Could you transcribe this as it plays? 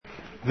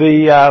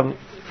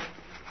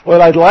What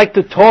I'd like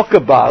to talk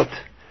about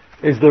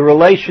is the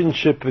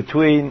relationship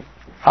between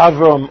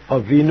Avram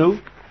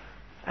Avinu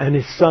and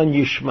his son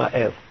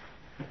Yishmael.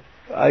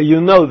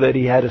 You know that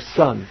he had a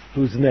son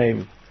whose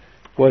name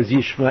was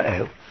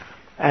Yishmael.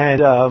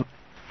 And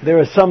there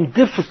are some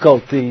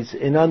difficulties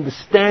in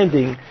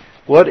understanding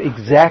what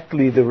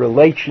exactly the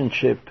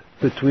relationship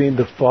between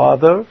the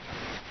father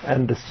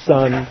and the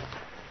son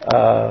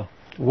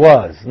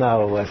was.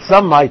 Now,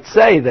 some might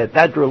say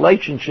that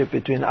relationship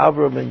between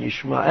Avram and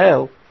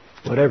Yishmael,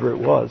 whatever it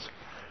was,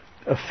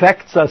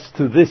 affects us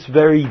to this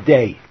very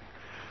day.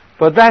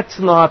 But that's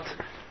not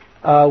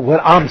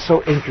what I'm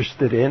so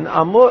interested in.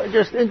 I'm more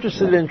just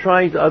interested in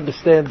trying to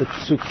understand the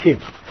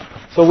psukim.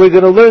 So we're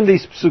going to learn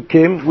these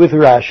psukim with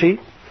Rashi,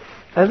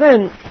 and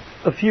then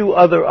a few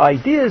other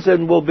ideas,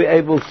 and we'll be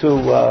able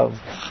to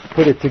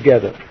put it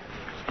together.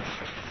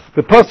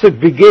 The pasuk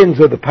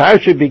begins, or the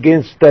parasha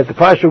begins, that the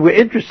parasha we're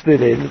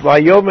interested in,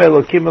 Vayomer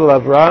Elokim el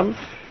Avram,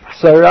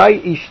 Sarai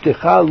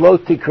ishtecha lo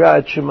tikra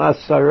et shema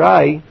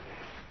Sarai,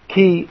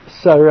 ki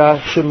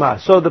Sarah shema.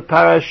 So the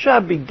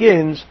parasha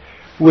begins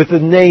with a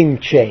name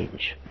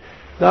change.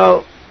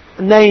 Now,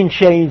 name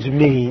change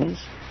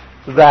means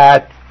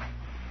that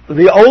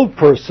the old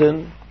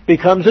person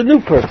becomes a new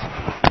person.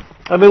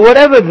 I mean,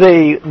 whatever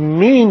the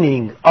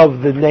meaning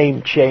of the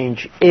name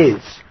change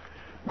is,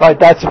 right,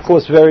 that's of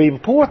course very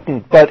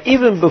important, but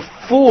even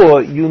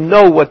before you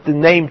know what the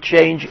name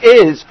change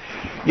is,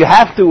 you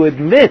have to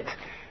admit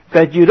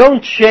that you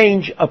don't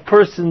change a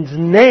person's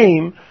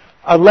name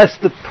unless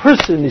the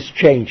person is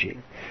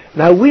changing.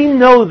 Now we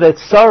know that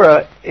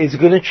Sarah is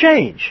going to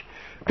change,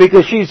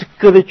 because she's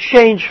going to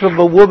change from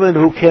a woman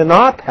who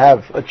cannot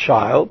have a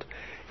child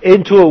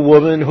into a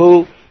woman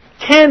who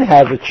can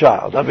have a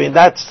child. I mean,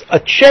 that's a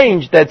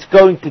change that's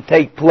going to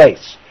take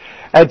place.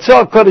 And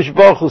so HaKadosh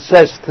Baruch Hu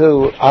says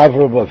to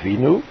Avram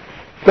Avinu,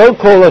 don't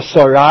call her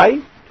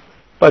Sarai,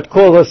 but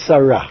call her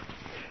Sarah.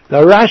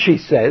 Now Rashi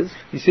says,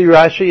 you see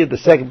Rashi in the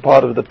second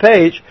part of the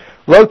page,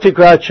 Lo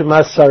tikra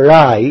shema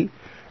Sarai,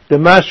 the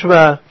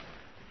mashma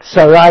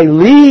Sarai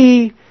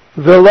li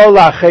velo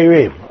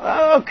lacherim.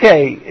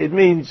 Okay, it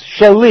means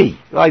shali,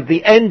 like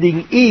the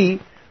ending E,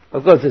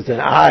 of course it's an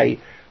I,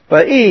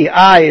 but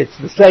it's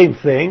the same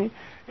thing.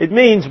 It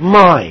means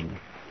mine.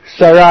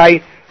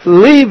 Sarai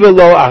li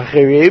velo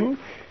acherim,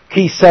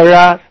 ki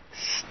Sarah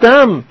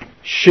stam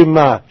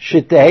shema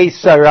shetei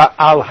Sarah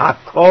al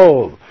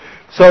hakol.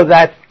 So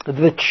that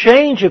the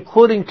change,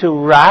 according to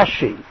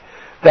Rashi,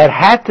 that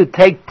had to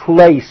take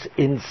place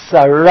in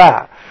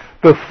Sarah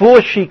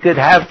before she could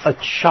have a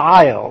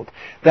child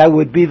that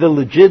would be the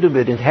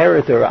legitimate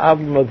inheritor of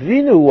Avram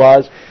Avinu,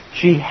 was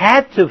she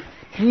had to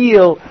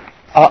feel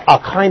a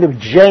kind of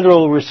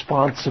general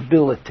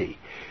responsibility.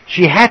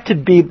 She had to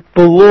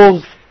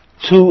belong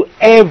to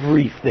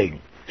everything.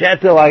 She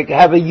had to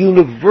have a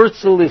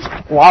universalist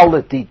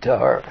quality to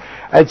her.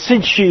 And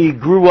since she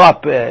grew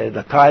up in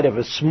a kind of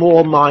a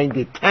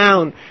small-minded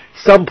town,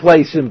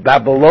 someplace in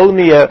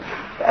Babylonia,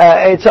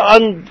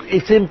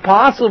 it's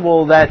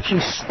impossible that she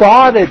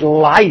started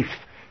life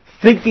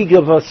thinking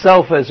of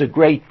herself as a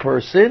great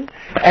person.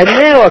 And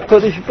now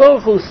HaKadosh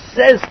Baruch Hu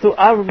says to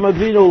Avram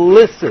Avinu,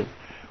 listen,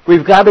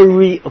 we've got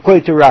to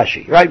according to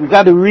Rashi, right? We've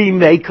got to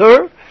remake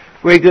her.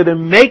 We're going to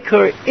make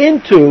her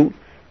into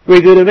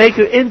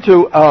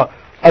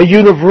a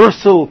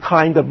universal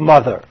kind of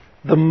mother.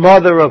 The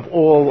mother of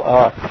all,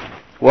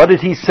 what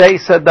did he say,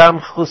 Saddam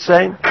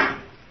Hussein?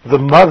 The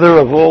mother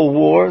of all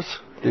wars?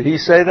 Did he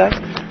say that?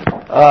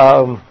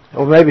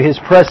 Or maybe his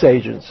press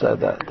agent said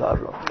that, I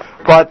don't know.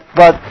 But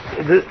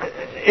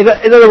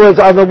in other words,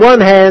 on the one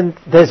hand,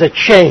 there's a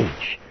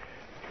change.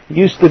 It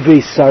used to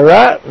be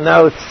Sarah,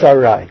 now it's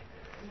Sarai.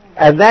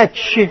 And that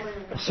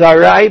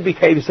Sarai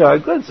became Sarah.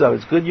 Good, so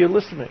it's good you're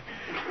listening.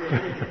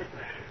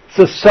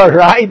 So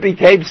Sarai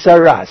became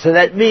Sarah. So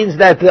that means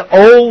that the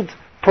old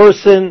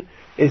person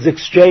is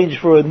exchanged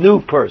for a new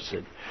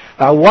person.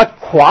 Now what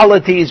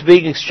quality is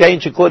being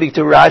exchanged according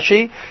to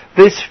Rashi?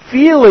 This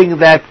feeling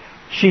that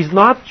she's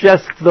not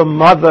just the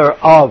mother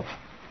of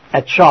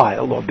a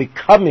child, or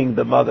becoming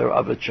the mother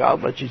of a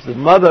child, but she's the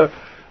mother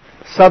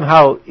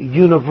somehow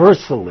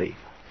universally,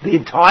 the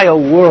entire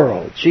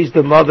world. She's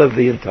the mother of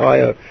the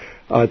entire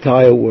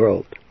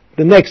world.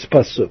 The next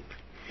pasuk.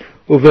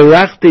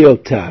 Uverachti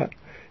ota,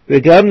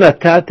 v'gam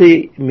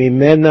natati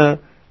mimena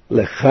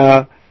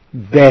lecha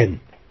ben.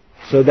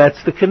 So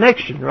that's the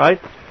connection, right?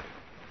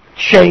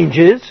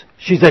 Changes.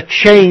 She's a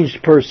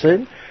changed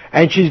person,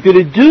 and she's going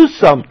to do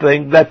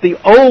something that the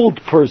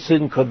old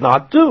person could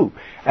not do,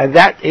 and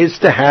that is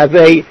to have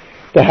a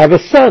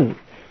son.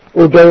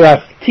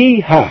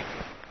 Uberachtiha,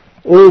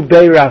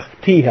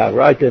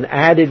 right? An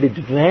added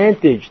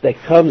advantage that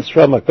comes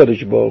from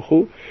HaKadosh Baruch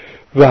Hu.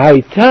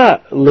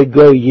 V'haita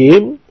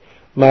legoyim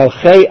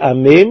malchei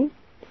amim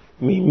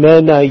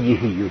mimena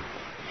yihiyu.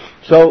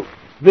 So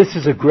this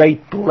is a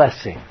great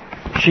blessing.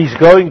 She's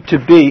going to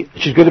be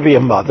a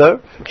mother.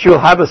 She'll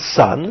have a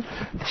son.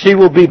 She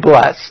will be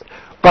blessed.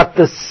 But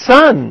the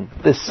son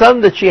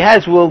that she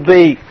has will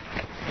be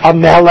a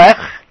melech,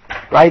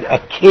 right? A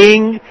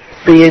king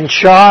be in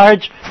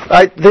charge.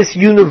 Right? This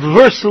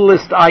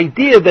universalist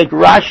idea that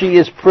Rashi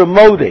is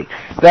promoting,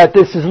 that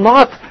this is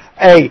not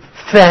a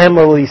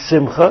family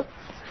simcha,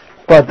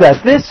 but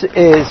that this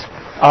is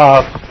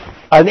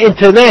an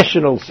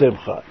international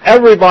simcha.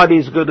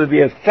 Everybody's going to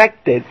be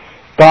affected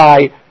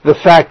by the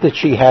fact that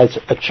she has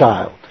a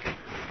child.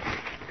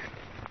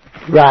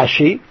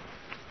 Rashi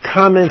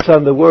comments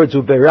on the words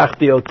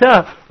Uberachti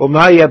Ota,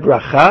 Umaya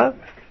Bracha,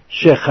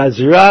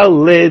 Shechazra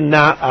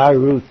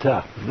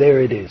Lena'aruta. There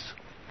it is.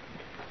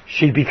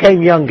 She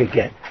became young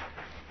again.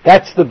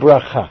 That's the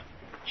bracha.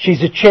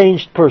 She's a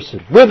changed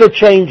person, with a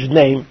changed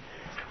name.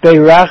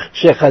 Berach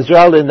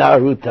Shechazra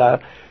Lena'aruta,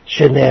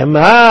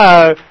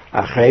 Shenemar,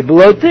 Achrei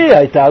Beloti,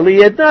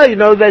 Aitali Edna. You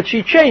know that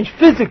she changed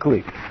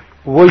physically.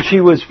 Where she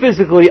was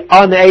physically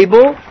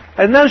unable,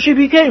 and now she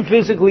became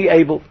physically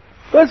able.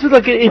 That's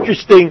like an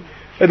interesting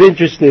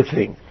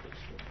thing.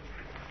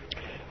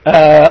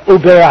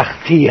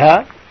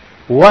 Uberachtiha,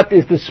 what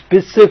is the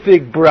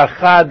specific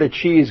bracha that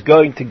she is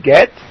going to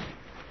get?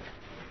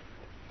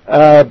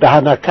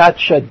 Behanakat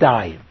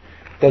Shadayim,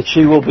 that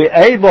she will be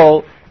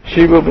able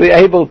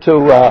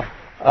to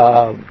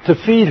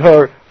feed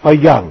her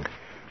young.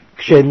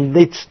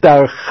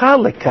 Shenitzdarcha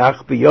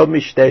lekach b'yom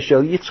mishteh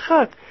shel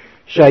Yitzchak.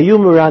 Shayu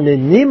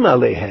meranenim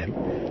alehem,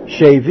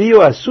 sheviu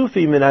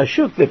asufi min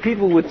hashuk. The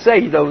people would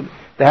say, they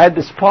had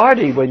this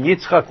party when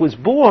Yitzchak was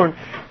born.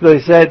 They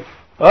said,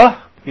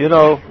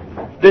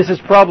 this is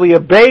probably a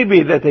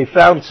baby that they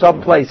found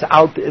someplace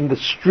out in the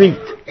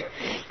street.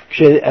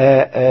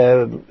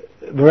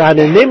 Meranenim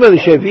alehem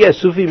sheviu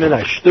asufi min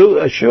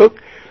hashuk,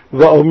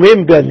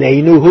 va'omrim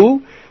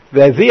b'neinuhu,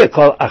 ve'avia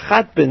kol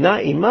achat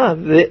b'na ima,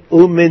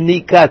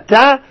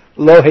 ve'umenikata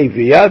lo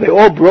hevia. They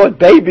all brought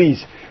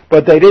babies,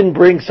 but they didn't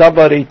bring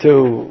somebody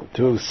to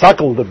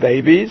suckle the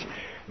babies.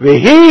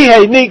 V'hi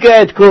heinika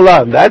et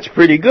kulam. That's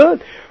pretty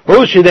good.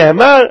 Hu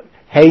shne'emar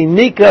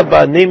heinika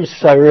banim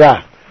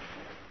sarah.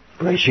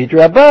 Reshit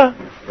Rabbah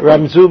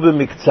ramzu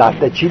b'miktzat.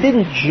 That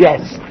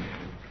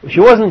she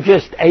wasn't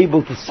just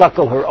able to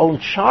suckle her own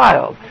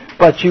child,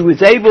 but she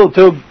was able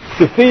to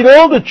feed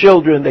all the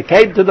children that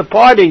came to the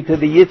party, to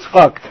the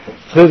Yitzchak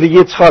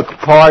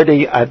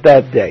party at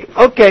that day.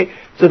 Okay,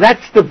 so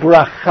that's the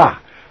bracha.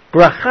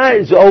 Bracha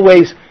is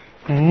always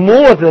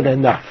more than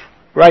enough,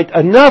 right?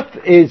 Enough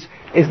is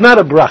not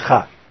a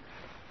bracha.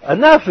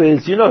 Enough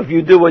is, if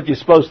you do what you're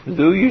supposed to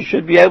do, you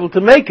should be able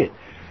to make it.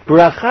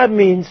 Bracha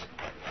means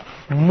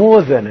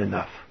more than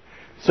enough.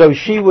 So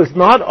she was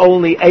not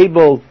only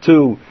able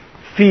to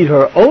feed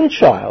her own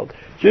child,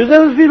 she was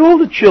able to feed all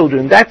the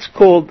children. That's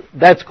called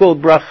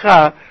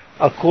bracha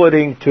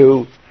according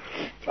to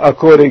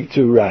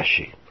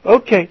Rashi.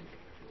 Okay.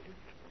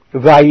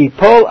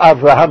 Vayipol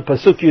Avraham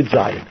pasuk Yud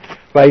Zayin.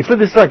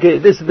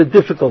 This is the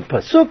difficult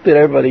pasuk that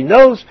everybody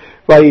knows.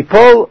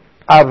 Vayipol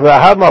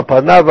Avraham al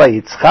panav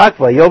Yitzchak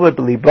vayomer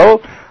b'libo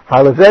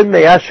haleven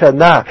me'ah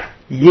shana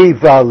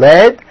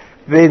yivaled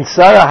v'in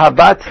Sarah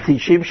habat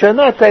tishim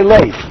shana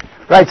telei.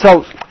 Right.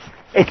 So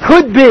it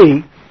could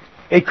be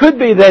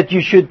that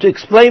you should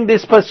explain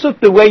this pasuk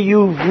the way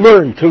you've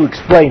learned to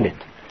explain it.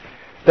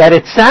 That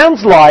it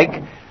sounds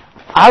like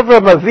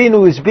Avraham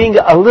Avinu is being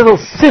a little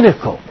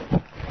cynical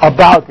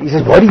about. He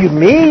says, "What do you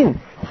mean?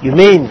 You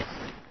mean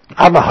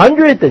I'm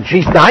 100 and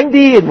she's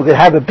 90 and we're going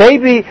to have a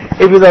baby?"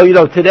 Even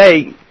though,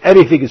 today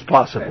anything is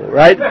possible,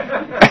 right?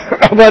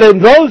 But in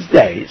those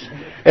days,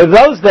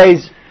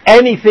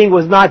 anything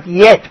was not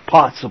yet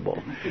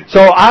possible.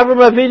 So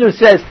Avraham Avinu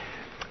says,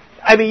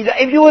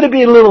 if you want to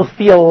be a little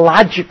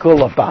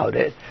theological about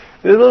it,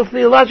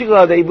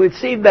 it would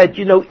seem that,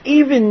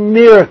 even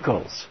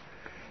miracles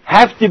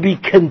have to be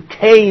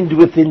contained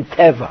within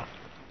Teva,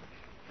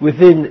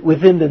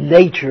 within the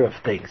nature of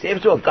things.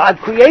 After all, God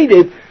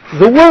created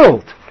the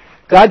world.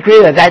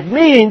 That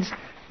means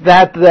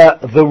that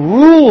the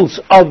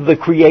rules of the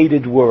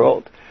created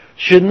world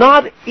should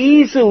not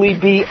easily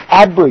be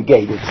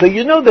abrogated. So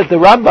that the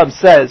Rambam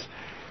says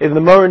in the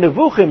Moreh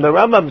Nevuchim, the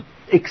Rambam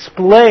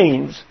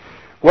explains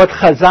what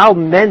Chazal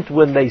meant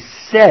when they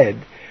said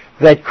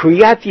that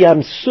Kriyat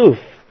Yam Suf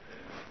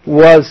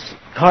was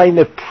kind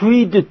of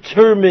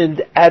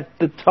predetermined at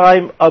the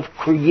time of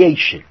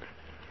creation.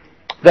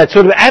 That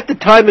sort of at the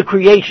time of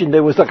creation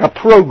there was like a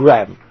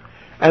program.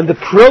 And the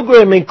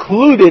program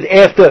included,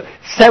 after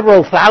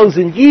several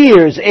thousand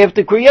years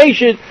after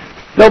creation,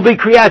 there'll be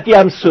Kriyat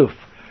Yam Suf.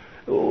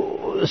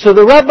 So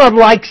the Rambam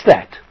likes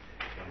that.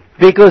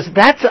 Because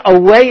that's a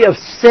way of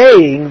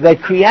saying that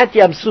Kriyat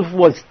Yam Suf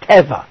was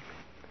Teva.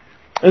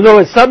 In other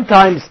words,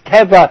 sometimes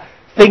Teva,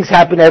 things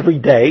happen every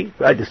day,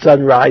 right? The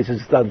sun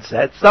rises, sun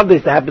sets.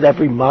 Sometimes they happen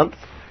every month,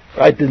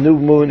 right? The new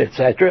moon,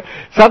 etc.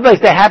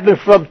 Sometimes they happen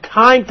from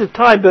time to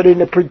time, but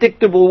in a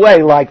predictable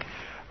way, like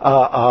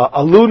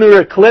a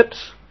lunar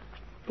eclipse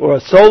or a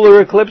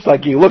solar eclipse.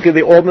 Like you look at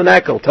the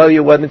almanac, it'll tell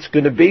you when it's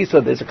going to be,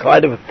 so there's a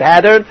kind of a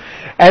pattern.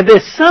 And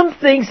there's some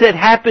things that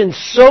happen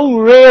so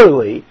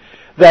rarely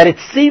that it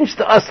seems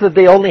to us that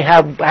they only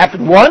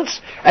happen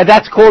once, and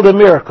that's called a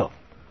miracle.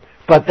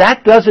 But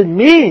that doesn't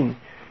mean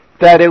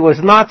that it was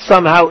not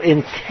somehow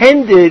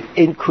intended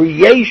in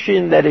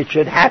creation that it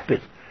should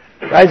happen.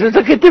 Right? So it's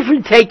like a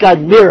different take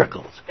on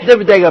miracles.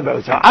 Different take on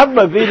miracles. So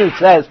Avraham Avinu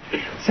says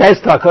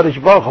to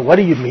HaKadosh Baruch Hu, what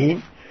do you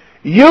mean?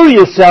 You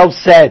yourself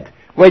said,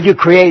 when you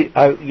create,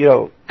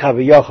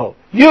 Kaviyachol.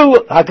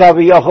 You,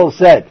 HaKaviyachol,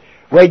 said,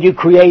 when you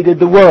created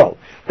the world,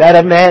 that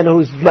a man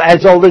who's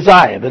as old as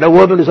I am and a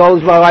woman as old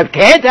as my wife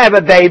can't have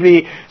a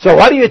baby. So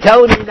what are you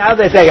telling me now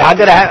that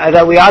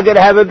we are going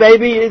to have a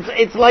baby?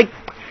 It's like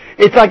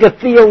a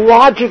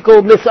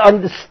theological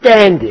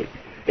misunderstanding.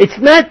 It's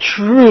not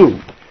true.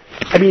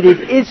 I mean,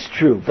 it is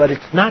true, but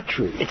it's not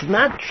true. It's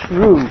not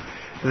true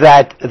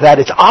that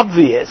it's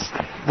obvious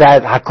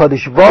that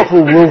HaKadosh Baruch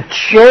Hu will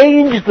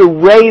change the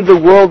way the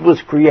world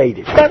was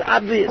created. It's not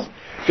obvious.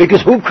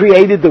 Because who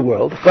created the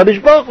world? HaKadosh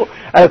Baruch Hu.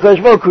 And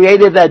HaKadosh Baruch Hu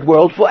created that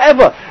world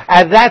forever.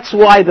 And that's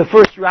why the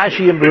first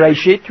Rashi in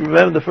Bereshit,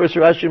 remember the first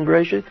Rashi in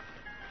Bereshit?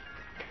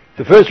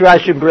 The first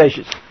Rashi in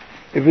Bereshit.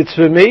 If it's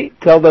for me,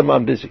 tell them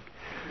I'm busy.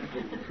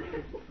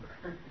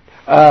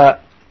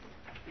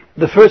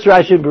 The first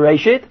Rashi in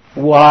Bereshit,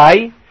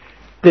 why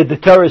did the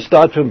Torah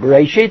start from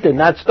Bereshit and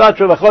not start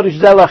from HaChodesh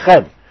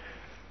Zelachem?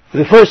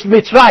 The first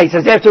mitzvah, he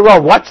says, after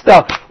all, what's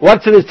the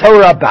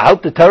Torah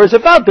about? The Torah is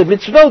about the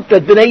mitzvot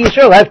that Bnei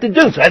Yisrael have to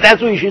do, so that's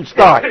where you should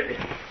start.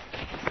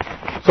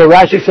 So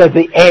Rashi said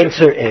the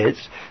answer is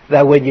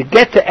that when you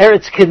get to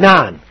Eretz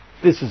Canaan,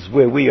 this is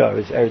where we are,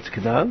 is Eretz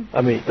Canaan.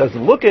 I mean, it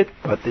doesn't look it,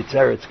 but it's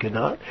Eretz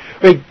Canaan.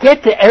 When you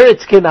get to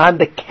Eretz Canaan,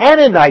 the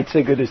Canaanites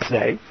are going to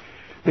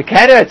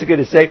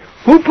say,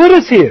 who put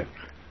us here?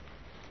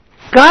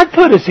 God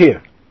put us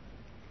here.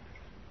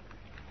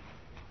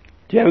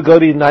 Do you ever go to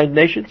the United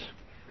Nations?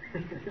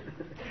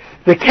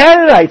 The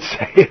Canaanites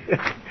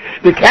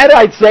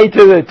say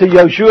to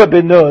Yoshua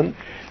ben Nun,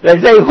 they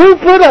say, who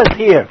put us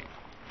here?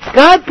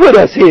 God put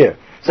us here.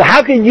 So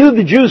how can you,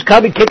 the Jews,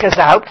 come and kick us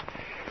out?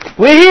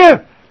 We're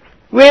here.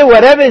 We're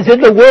whatever is in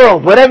the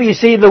world, whatever you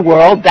see in the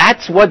world,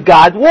 that's what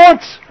God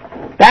wants.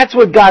 That's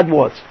what God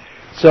wants.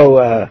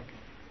 So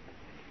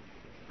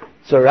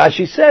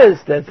Rashi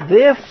says that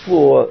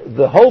therefore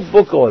the whole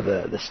book or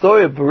the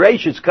story of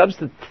Bereshit comes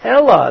to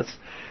tell us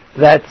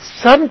that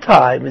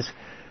sometimes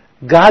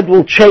God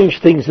will change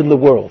things in the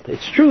world.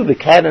 It's true the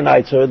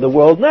Canaanites are in the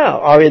world now,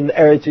 are in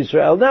Eretz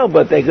Yisrael now,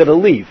 but they're going to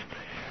leave.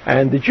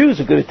 And the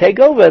Jews are going to take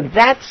over, and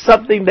that's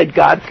something that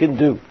God can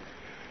do.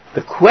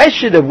 The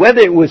question of whether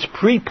it was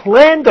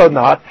pre-planned or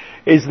not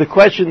is the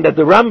question that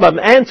the Rambam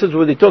answers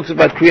when he talks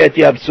about Kriyat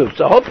Yam Suf.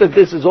 So I hope that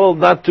this is all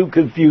not too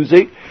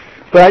confusing,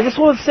 but I just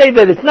want to say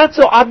that it's not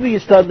so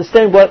obvious to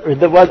understand what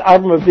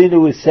Avraham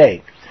Avinu is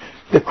saying.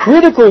 The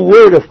critical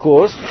word, of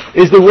course,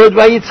 is the word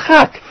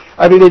Vayitzchak.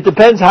 I mean, it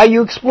depends how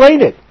you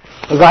explain it.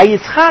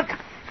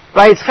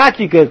 Vayitzchak,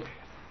 you could,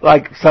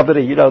 like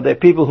somebody, there are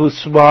people who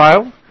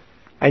smile,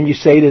 and you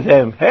say to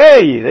them,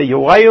 hey,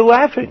 why are you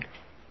laughing?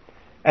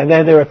 And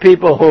then there are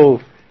people who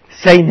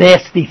say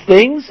nasty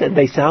things, and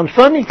they sound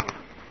funny.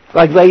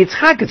 Like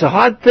Vayitzchak, it's a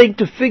hard thing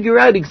to figure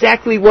out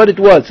exactly what it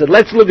was. So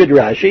let's look at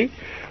Rashi.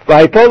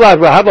 Vayipol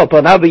Avraham al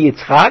panav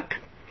Yitzchak,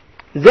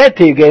 zeh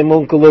tigei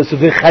munkulus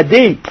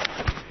v'chadi.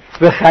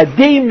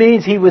 V'chadi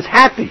means he was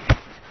happy.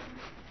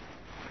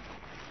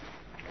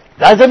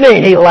 Doesn't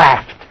mean he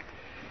laughed.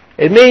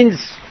 It means,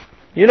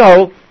 he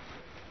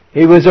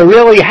was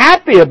really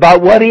happy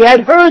about what he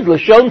had heard.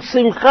 Lashon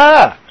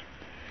Simcha.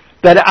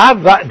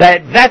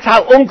 That's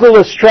how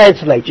Onkelos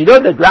translates. You know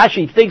that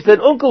Rashi thinks that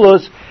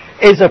Onkelos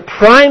is a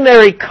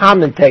primary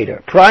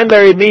commentator.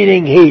 Primary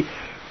meaning he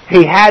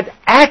had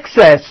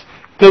access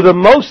to the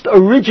most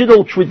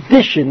original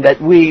tradition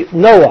that we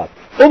know of.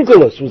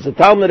 Onkelos was the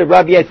Talmud of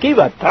Rabbi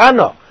Akiva,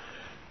 Tano.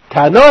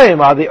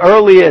 Tanoim are the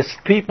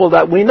earliest people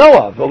that we know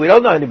of, but we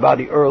don't know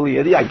anybody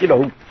earlier,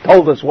 who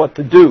told us what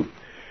to do.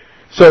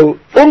 So,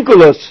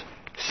 Onkelos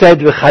said,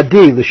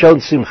 V'chadi, L'shon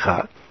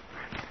Simcha,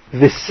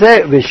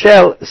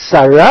 V'shel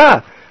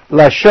Sarah,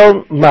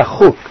 L'shon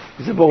Machuk.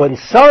 But when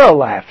Sarah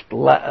laughed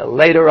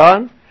later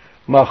on,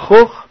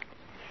 Machuk,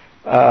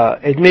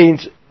 it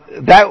means,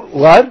 that,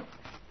 what?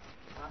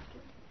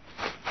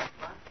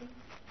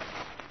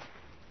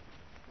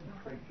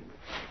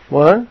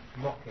 What?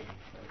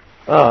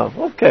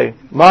 Oh, okay.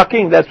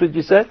 Mocking, that's what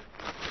you said?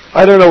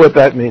 I don't know what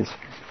that means.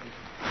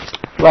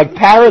 Like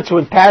parrots,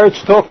 when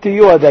parrots talk to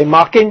you, are they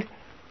mocking?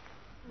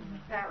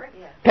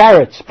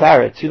 Parrots.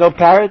 Parrots. You know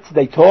parrots?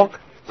 They talk.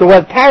 So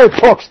when a parrot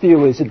talks to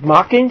you, is it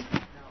mocking?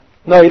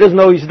 No, he doesn't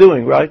know what he's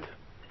doing, right?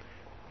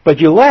 But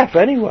you laugh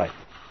anyway.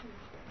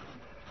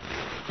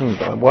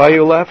 Why are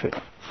you laughing?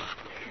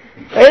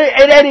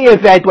 In any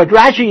event, what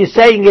Rashi is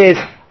saying is,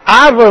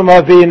 Avraham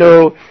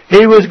Avinu,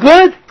 he was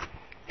good.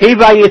 He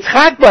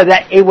Vayitzchak, but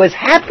it was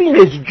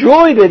happiness,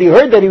 joy that he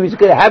heard that he was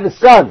going to have a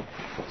son.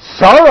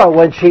 Sarah,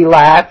 when she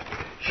laughed,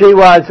 she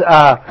was,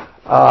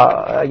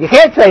 you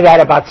can't say that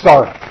about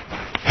Sarah.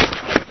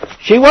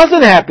 She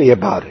wasn't happy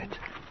about it.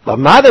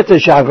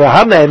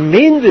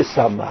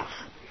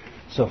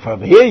 So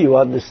from here you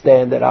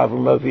understand that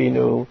Avraham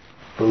Avinu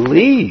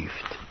believed.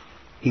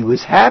 He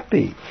was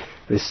happy.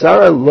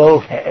 Sarah lo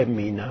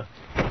ha'emina.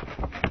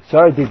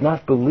 Sarah did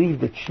not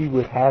believe that she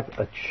would have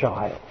a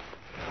child.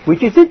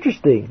 Which is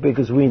interesting,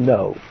 because we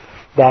know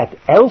that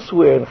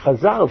elsewhere in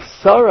Chazal,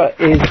 Sarah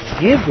is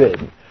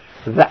given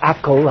the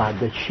accolade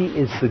that she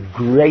is the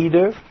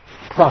greater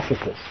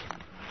prophetess.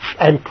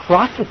 And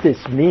prophetess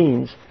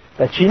means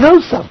that she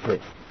knows something.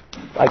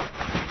 Like,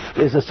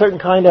 there's a certain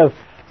kind of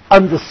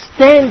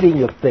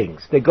understanding of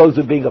things that goes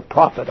with being a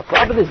prophet. A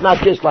prophet is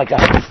not just like a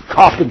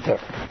carpenter.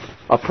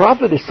 A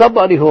prophet is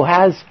somebody who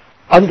has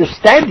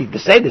understanding. To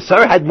say that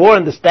Sarah had more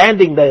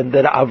understanding than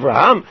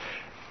Abraham,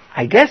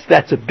 I guess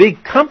that's a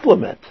big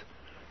compliment.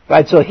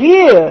 Right? So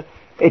here,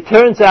 it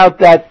turns out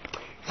that,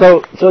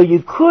 so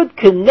you could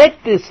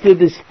connect this to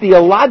this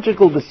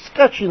theological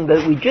discussion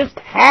that we just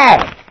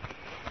had,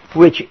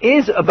 which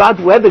is about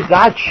whether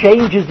God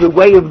changes the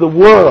way of the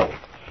world.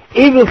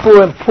 Even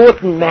for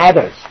important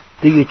matters,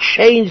 do you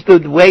change the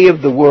way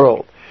of the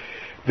world?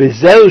 And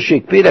therefore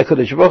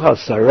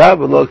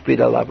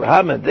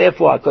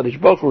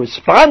HaKadosh Baruch Hu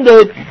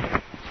responded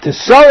to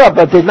Sarah,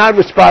 but did not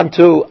respond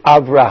to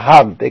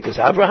Abraham, because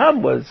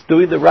Abraham was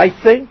doing the right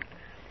thing.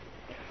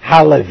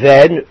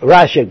 Halaven,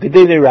 Rashi,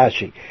 Gedini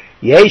Rashi.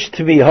 Yesh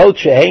tmihot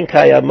shehen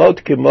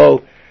kayamot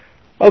kimo.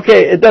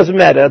 Okay, it doesn't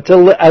matter. It's a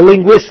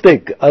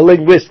linguistic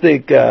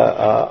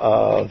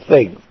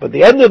thing. But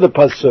the end of the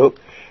pasuk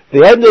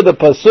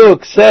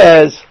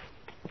says,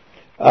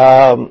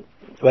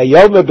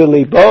 Vayomer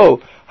b'libo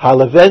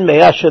halaven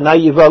me'ah shana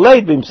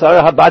yivaled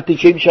b'msara habat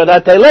tishim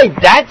shana teled.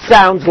 That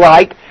sounds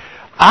like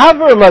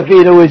Avram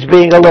Avinu is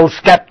being a little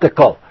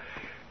skeptical.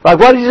 Like,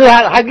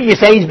 how can you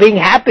say he's being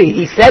happy?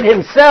 He said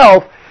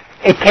himself,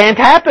 it can't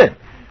happen.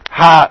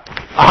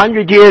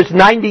 100 years,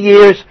 90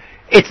 years,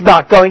 it's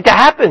not going to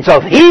happen. So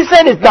if he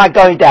said it's not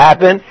going to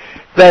happen,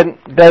 then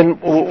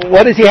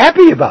what is he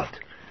happy about?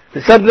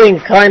 There's something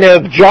kind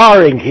of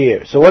jarring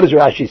here. So what does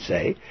Rashi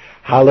say?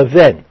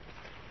 Halaven.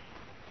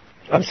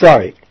 I'm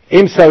sorry.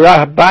 Im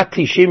sarah bat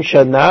tishim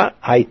shana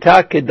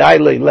hayta kedai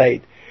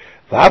leiled.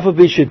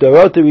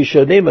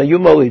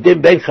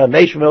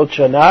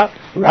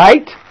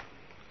 Right?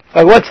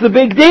 Like, what's the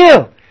big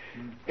deal?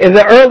 In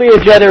the earlier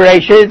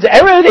generations,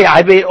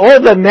 all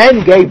the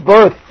men gave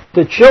birth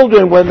to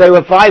children when they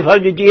were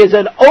 500 years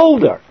and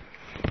older.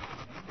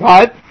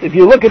 Right? If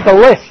you look at the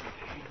list,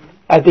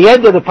 at the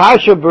end of the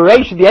Parsha of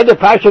Bereshit, the end of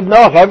the Parsha of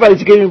Noach,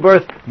 everybody's giving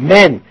birth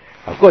men.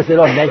 Of course, they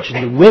don't mention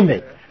the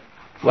women.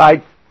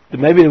 Right?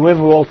 Maybe the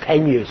women were all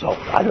 10 years old.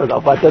 I don't know.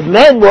 But the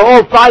men were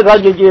all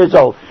 500 years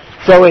old.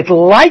 So it's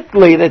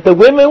likely that the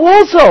women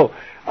also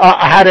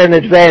had an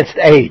advanced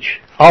age.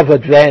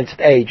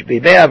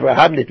 B'mei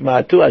Avraham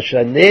nitma'atu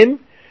hashanim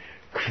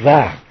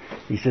kvar.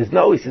 He says,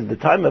 no, the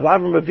time of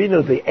Avram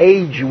Avinu, the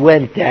age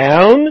went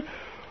down.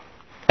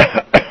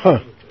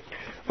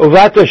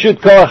 Uvat rashut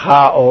koach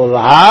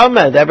ha'olam,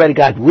 and everybody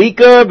got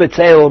weaker,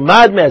 b'tzei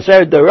umad,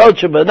 me'aser darot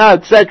shebana,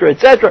 etc.,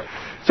 etc.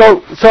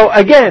 So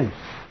again,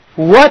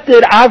 what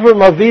did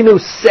Avram Avinu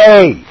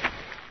say?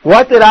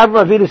 What did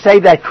Avram Avinu say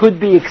that could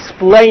be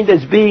explained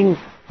as being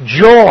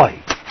joy?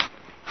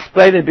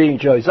 Explained as being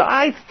joy. So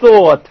I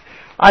thought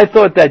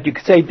that you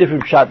could say a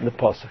different shot in the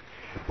pasuk.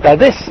 Now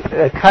this,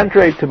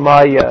 contrary to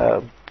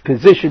my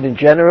position in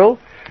general,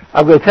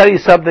 I'm going to tell you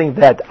something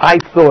that I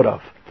thought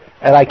of,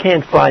 and I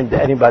can't find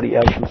anybody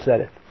else who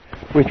said it,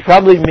 which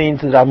probably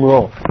means that I'm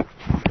wrong.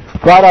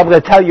 But I'm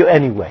going to tell you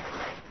anyway.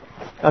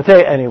 I'll tell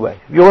you anyway.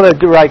 If you want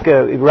to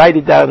write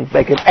it down and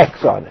make an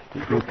X on it,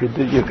 you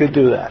could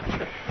do that.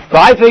 But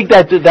I think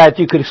that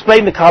you could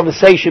explain the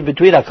conversation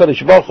between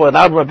HaKadosh Baruch Hu and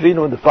Avram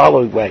Avinu in the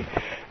following way.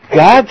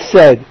 God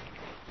said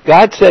to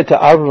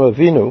Avram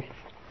Avinu,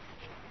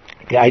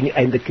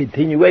 and the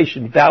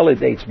continuation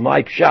validates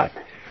my pshat,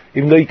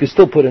 even though you can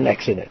still put an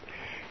X in it.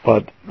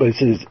 But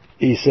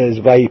he says,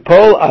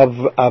 Vayipol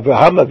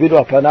Avraham Avinu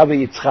apanav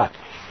Yitzchak.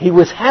 He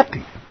was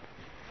happy.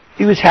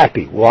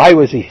 Why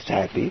was he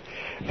happy?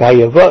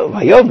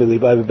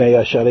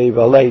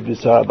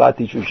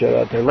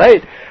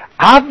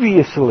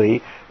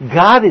 Obviously,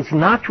 God is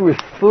not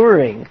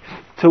referring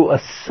to a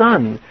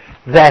son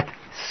that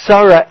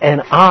Sarah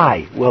and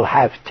I will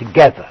have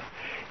together.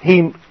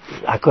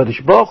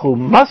 HaKadosh Baruch Hu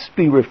must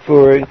be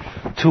referring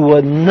to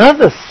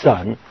another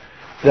son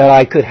that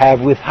I could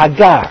have with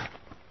Hagar.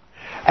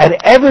 And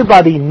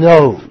everybody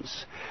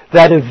knows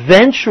that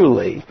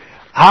eventually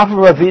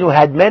Avram Avinu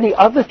had many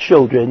other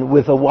children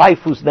with a wife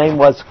whose name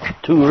was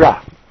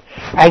Keturah.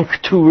 And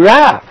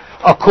Keturah,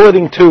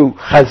 according to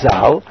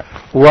Chazal,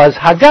 was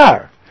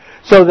Hagar.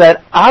 So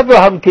that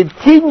Abraham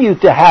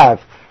continued to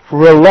have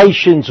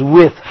relations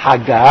with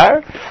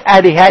Hagar,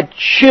 and he had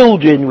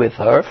children with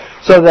her,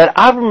 so that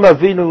Avram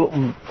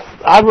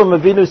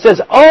Avinu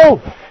says,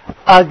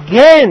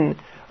 again,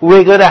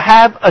 we're going to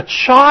have a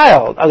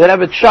child. I'm going to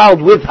have a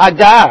child with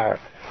Hagar,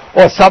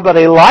 or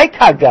somebody like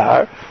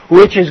Hagar,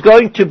 which is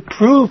going to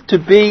prove to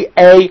be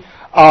a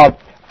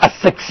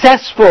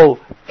successful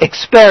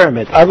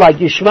experiment, unlike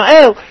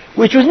Ishmael,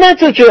 which was not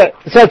such a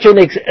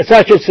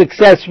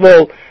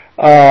successful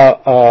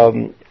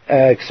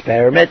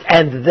experiment,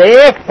 and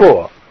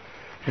therefore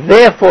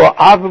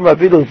Avram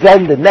Avinu,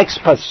 then the next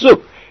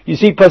pasuk, you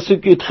see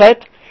pasuk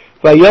Yudchet,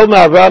 Vayom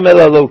Avram el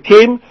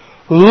Elokim,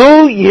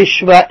 Lu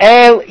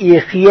Yishmael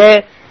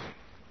Yichyeh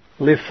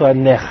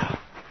Lifanecha.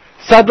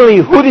 Suddenly,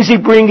 who does he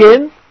bring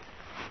in?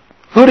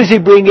 Who does he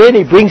bring in?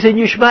 He brings in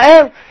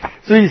Yishmael.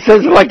 So he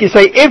says, like you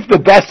say, if the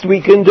best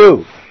we can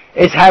do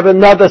is have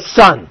another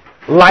son,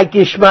 like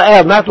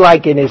Yishmael, not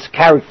like in his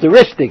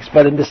characteristics,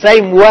 but in the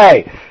same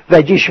way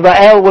that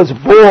Yishmael was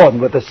born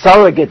with a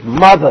surrogate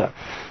mother.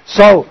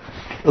 So,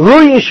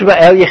 Lu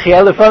Yishmael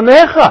Yichyeh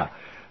Lifanecha.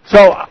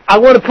 So, I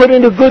want to put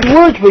in a good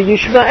word for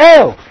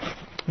Yishmael.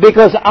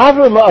 Because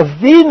Avram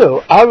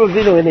Avinu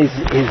in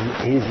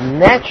his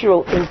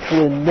natural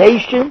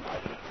inclination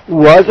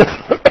was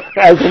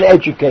as an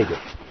educator.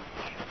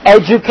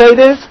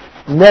 Educators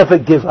never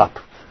give up.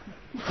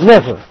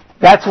 Never.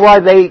 That's why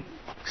they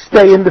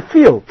stay in the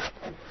field.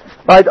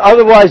 Right?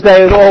 Otherwise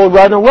they would all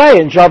run away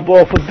and jump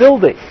off of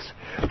buildings.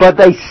 But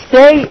they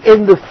stay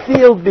in the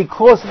field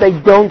because they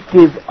don't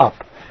give up.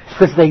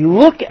 Because they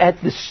look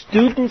at the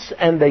students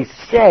and they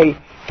say,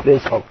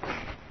 there's hope.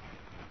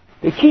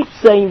 They keep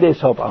saying there's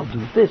hope. I'll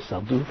do this,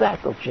 I'll do that,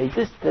 I'll change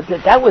this.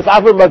 That was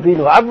Avram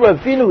Avinu. Avram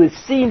Avinu is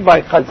seen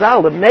by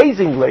Chazal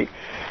amazingly,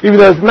 even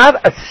though there's not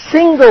a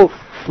single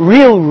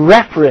real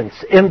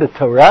reference in the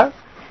Torah,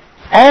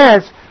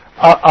 as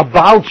a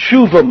Baal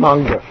Tshuva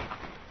monger.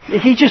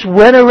 He just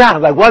went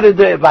around, like what did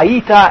the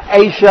Vayita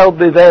Eishel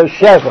Be'er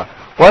Sheva?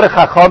 What did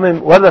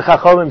the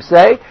Chachamim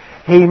say?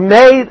 He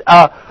made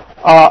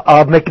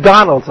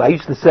McDonald's, I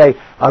used to say,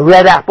 a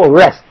red apple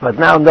rest, but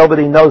now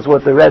nobody knows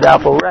what the red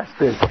apple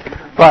rest is.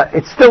 But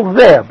it's still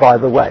there, by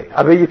the way.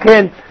 I mean, you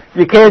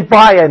can't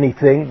buy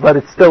anything, but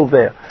it's still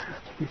there.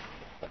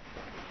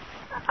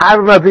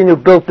 Avram Avinu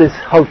built this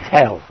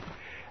hotel,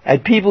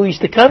 and people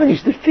used to come and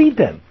used to feed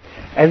them.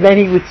 And then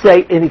he would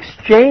say, in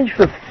exchange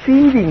for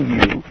feeding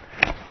you,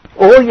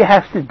 all you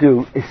have to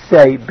do is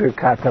say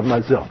Birkat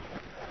HaMazon.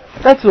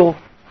 That's all.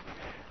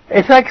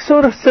 It's like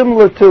sort of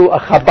similar to a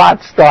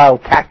Chabad-style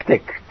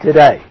tactic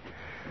today.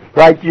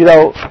 Right?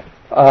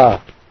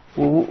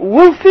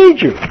 We'll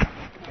feed you.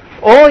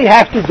 All you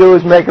have to do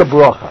is make a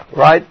bracha.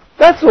 Right?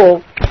 That's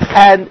all.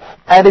 And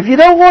if you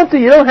don't want to,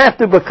 you don't have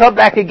to, but come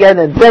back again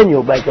and then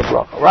you'll make a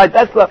bracha. Right?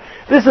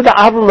 This is the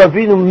Avram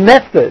Avinu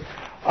method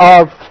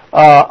of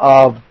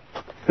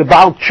the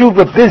Baal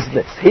Tshuva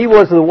business. He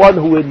was the one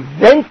who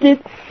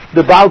invented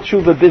the Baal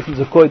Tshuva business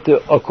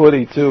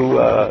according to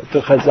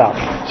Chazal.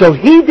 So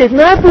he did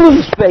not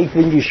lose faith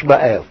in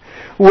Yishmael.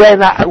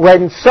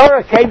 When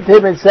Sarah came to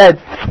him and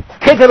said,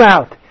 kick him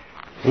out,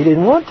 he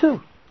didn't want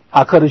to.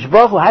 HaKadosh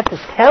Baruch Hu had to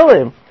tell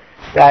him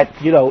that,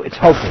 it's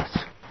hopeless.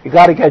 You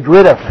got to get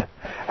rid of him.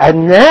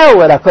 And now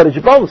when HaKadosh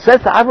Baruch Hu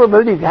says to Avraham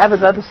Avinu, you have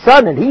another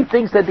son, and he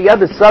thinks that the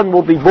other son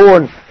will be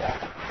born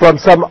from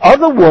some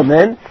other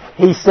woman,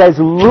 he says,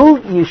 Lu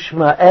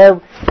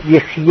Yishmael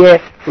Yichyeh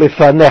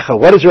Lifanecha.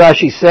 What does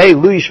Rashi say?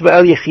 Lu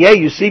Yishmael Yichyeh,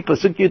 you see,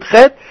 Pasuk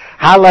Yudchet,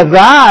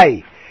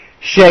 Halavai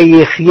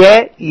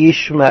Sheyichyeh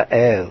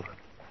Yishmael.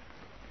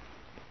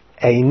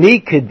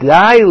 Eini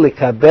Kedai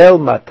Likabel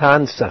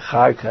Matan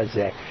Sachar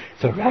Kazeh.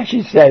 So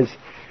Rashi says,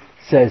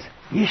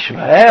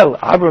 Yishmael,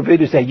 Avraham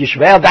Avinu says,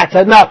 Yishmael, that's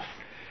enough.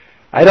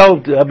 How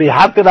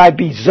could I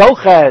be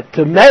Zocha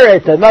to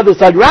merit another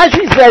son?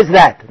 Rashi says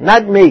that,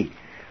 not me.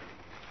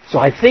 So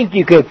I think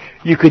you could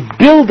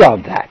build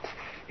on that.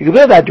 You could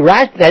build that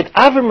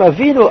Avram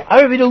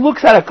Avinu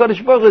looks at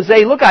HaKadosh Baruch Hu and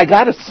say, look, I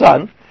got a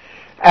son,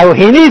 and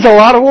he needs a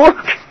lot of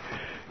work.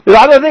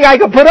 I don't think I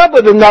can put up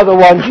with another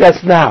one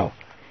just now.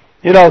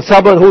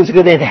 Someone who's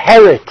going to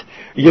inherit.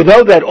 You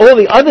know that all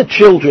the other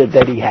children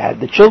that he had,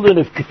 the children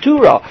of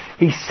Keturah,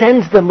 he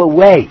sends them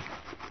away.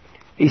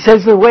 He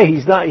sends them away. He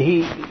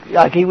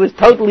was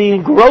totally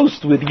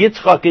engrossed with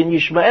Yitzchak and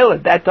Yishmael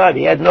at that time.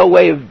 He had no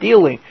way of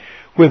dealing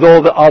with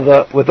all the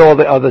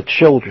other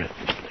children.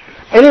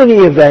 In any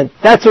event,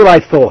 that's what I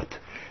thought.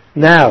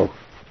 Now,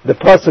 the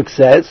pasuk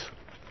says,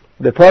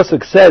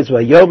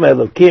 "Vayom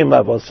Elokim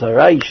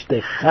avosara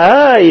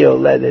ishtecha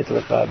yoledet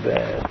lecha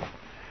ben."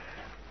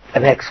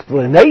 An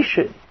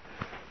explanation.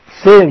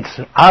 Since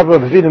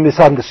Avraham Avinu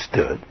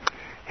misunderstood,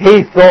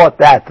 he thought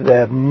that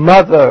the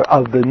mother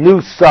of the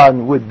new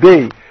son would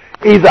be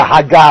either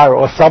Hagar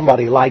or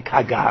somebody like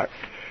Hagar.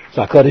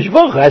 So HaKadosh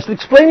Baruch Hu has to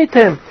explain it to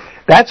him.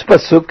 That's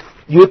pasuk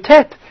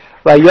Yutet.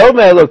 Vayom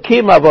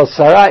Elokim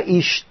avosara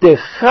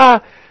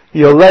ishtecha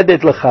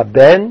yoledet lecha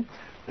ben,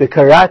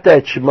 v'karata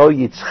et shemo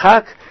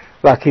Yitzchak,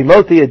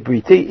 v'hakimoti et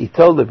briti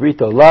ito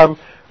lebrit olam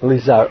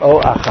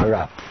lizar'o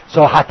acharav.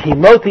 So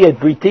hakimoti et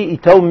briti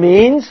ito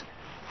means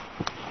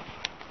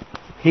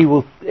he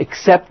will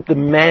accept the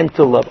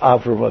mantle of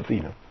Avraham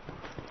Avinu.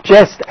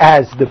 Just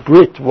as the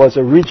Brit was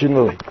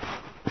originally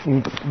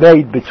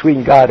made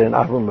between God and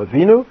Avraham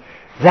Avinu,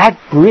 that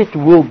Brit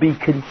will be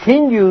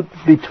continued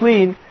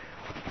between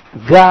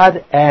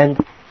God and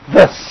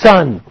the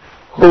Son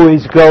who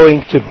is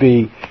going to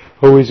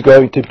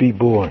be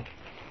born.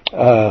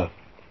 And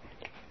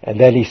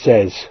then he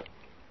says,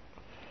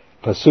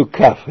 Pasuk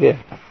Kaf,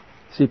 here.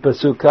 See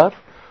Pasuk Kaf?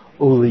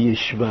 Uli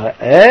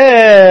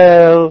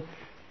Yishmael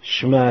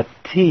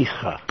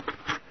Shmaticha.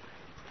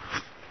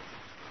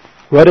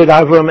 What did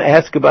Avram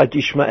ask about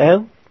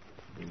Yishmael?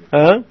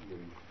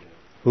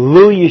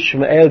 Lu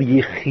Yishmael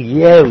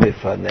yichyeh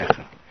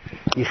lefanecha.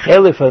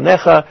 Yichyeh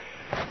lefanecha,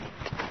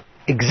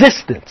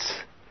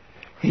 existence.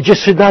 He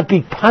just should not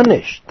be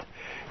punished.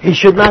 He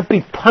should not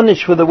be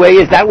punished for the way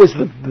he is. That was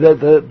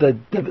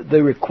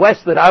the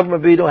request that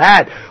Avram Avinu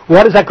had.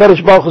 What does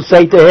HaKadosh Baruch Hu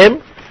say to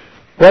him?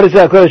 What does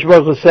HaKadosh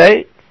Baruch Hu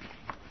say?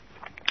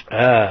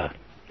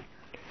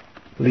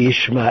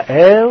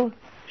 L'Yishmael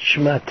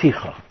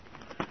shmaticha.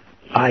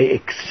 I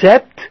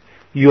accept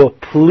your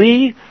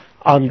plea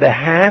on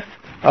behalf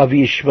of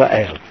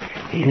Yishmael.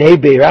 Hinei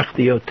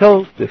beirachti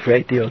oto,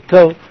 befreiti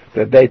oto,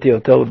 bebeiti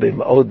oto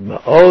b'ma'od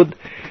ma'od,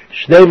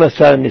 12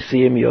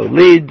 nisiyim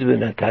yolid,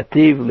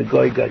 v'natativ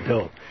l'goy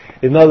gadol.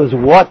 In other words,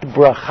 what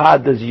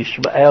bracha does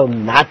Yishmael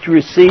not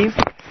receive?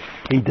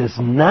 He does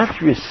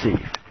not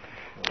receive.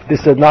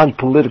 This is a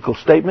non-political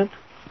statement.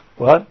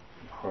 What?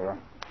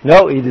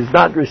 No, he does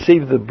not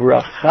receive the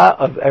bracha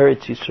of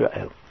Eretz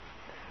Yisrael.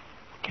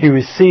 He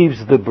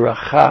receives the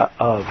bracha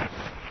of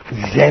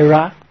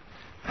Zerah,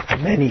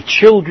 many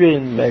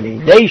children, many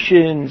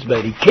nations,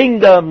 many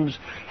kingdoms,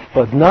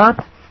 but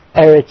not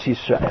Eretz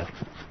Yisrael.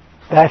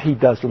 That he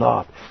does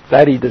not.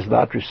 That he does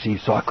not receive.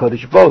 So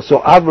HaKadosh Baruch. So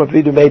Avram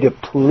Avinu made a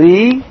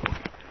plea.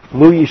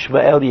 Lu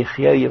Yishmael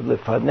yichyeh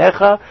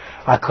lefanecha.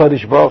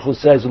 HaKadosh Baruch Hu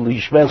says, Lu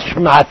Yishmael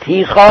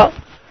shmaticha.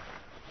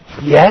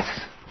 Yes,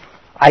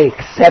 I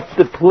accept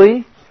the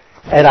plea,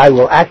 and I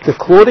will act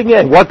accordingly.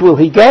 And what will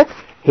he get?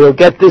 He'll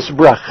get this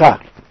bracha.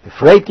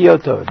 Befreiti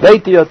oto,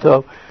 beiti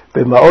oto,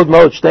 b'ma'od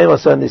ma'od 12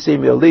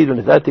 nisim yolid,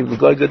 v'natativ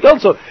l'goy gadol.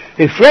 So,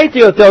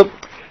 befreiti oto,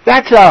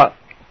 that's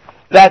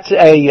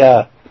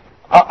a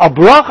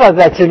bracha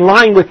that's in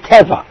line with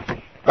Teva,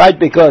 right?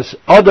 Because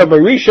Adam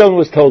Arishon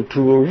was told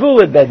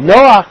Pru'uvu, and then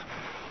Noach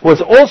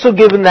was also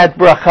given that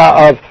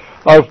bracha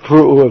of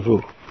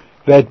Pru'uvu.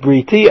 That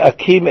Briti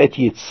Akim et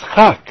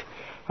Yitzchak,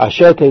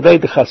 Asher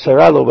Teled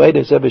Chasara Loved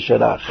Ezeh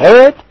B'Shana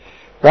Acheret,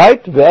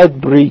 right? Ve'et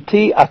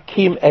Briti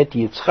Akim et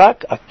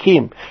Yitzchak,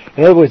 Akim.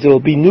 In other words, it will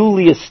be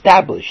newly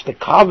established. The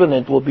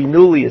covenant will be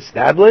newly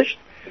established.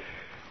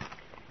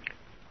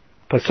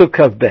 Pasuk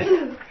Kav Bet.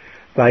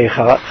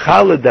 Vayichal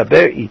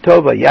ledaber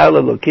ito vayal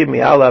Elokim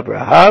me'al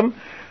Abraham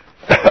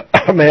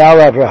me'al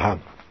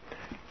Abraham.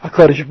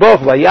 HaKadosh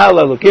Baruch vayal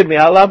Elokim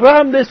me'al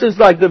Abraham. This is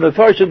like the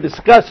Mefarshim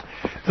discuss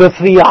the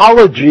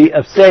theology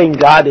of saying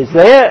God is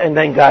there and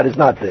then God is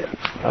not there.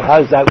 Now, how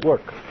does that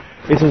work?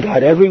 Isn't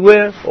God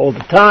everywhere all the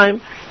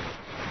time?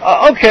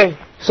 Okay,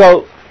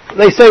 so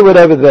they say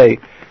whatever they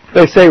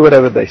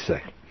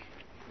say.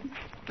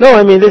 No,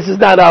 I mean this is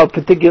not our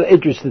particular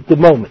interest at the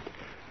moment.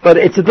 But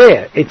it's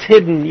there. It's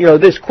hidden.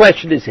 This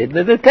question is hidden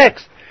in the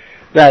text.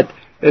 That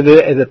in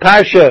the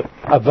parsha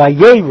of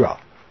Vayera,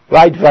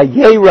 right?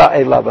 Vayera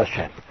elav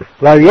Hashem.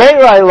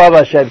 Vayera elav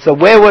Hashem. So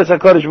where was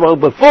HaKadosh Baruch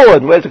Hu before,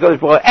 and where's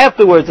HaKadosh Baruch Hu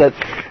afterwards? That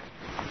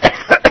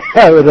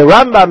the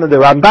Rambam and the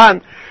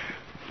Ramban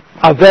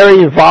are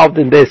very involved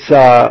in this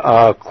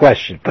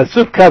question.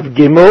 Pasuk Kav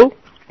Gimel.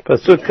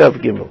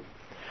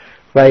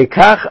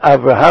 Vayikach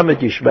Avraham et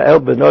Yishmael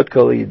benot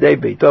kol yidei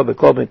beito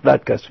v'kol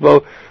mitnat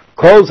kasvo.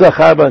 Kol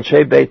zachar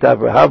b'anshei beit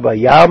Avraham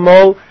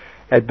v'yamol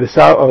et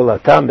besar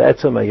orlatam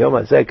be'etzem hayom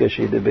hazeh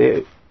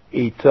kashidaber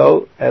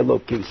ito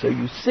Elokim. So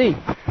you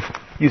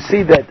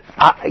see that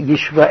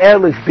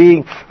Yishmael is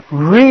being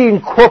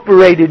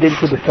reincorporated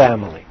into the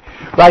family.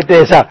 Right?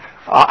 There's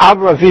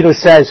Avraham Avinu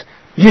says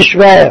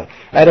Yishmael,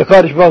 and the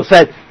HaKadosh Baruch Hu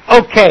said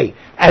okay,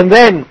 and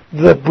then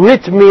the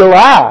Brit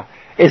Milah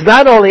is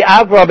not only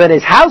Avraham and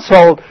his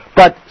household,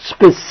 but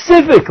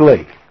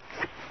specifically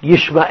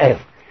Yishmael.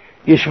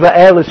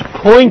 Yishmael is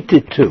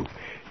pointed to.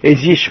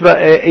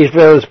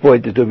 Yishmael is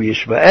pointed to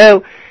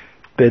Yishmael,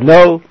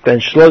 Beno, Ben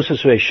 13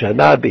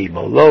 Shana,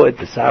 B'imolo, et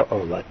Besar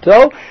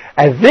Orlato.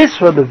 And this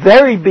from the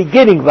very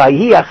beginning,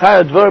 Vayhi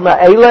Achar Advar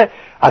Ma'ele,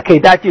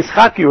 Akedat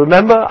Yitzchak, you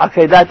remember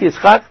Akedat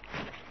Yitzchak?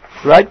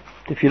 Right?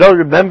 If you don't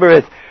remember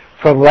it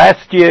from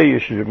last year, you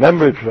should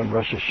remember it from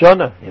Rosh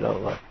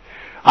Hashanah,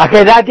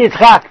 Akedat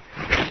Yitzchak,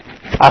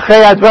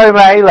 Achar Advar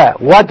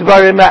Ma'ele. What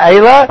Dvarim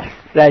Ma'ele?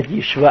 That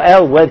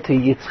Yishmael went to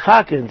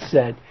Yitzchak and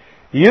said,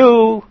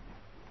 you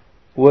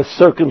were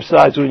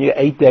circumcised when you're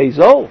 8 days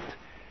old.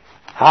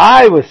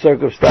 I was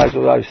circumcised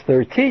when I was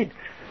 13.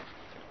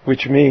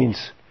 Which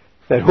means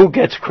that who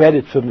gets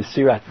credit for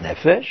Mesirat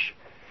Nefesh?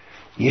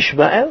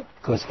 Yishmael,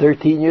 because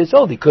 13 years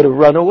old. He could have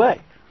run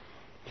away.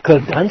 He could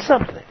have done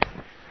something.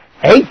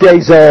 8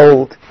 days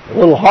old, a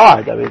little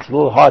hard. I mean, it's a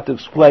little hard to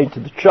explain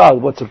to the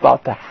child what's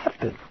about to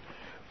happen.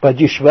 But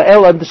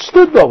Yishmael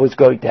understood what was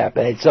going to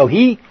happen. And so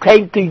he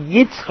came to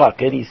Yitzchak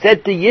and he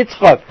said to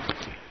Yitzchak,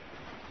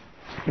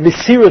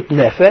 Mesirat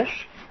Nefesh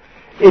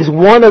is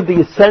one of the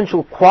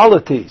essential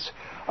qualities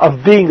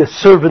of being a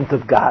servant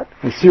of God.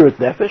 Mesirat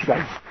Nefesh,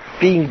 right?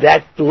 Being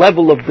that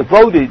level of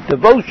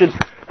devotion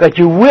that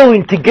you're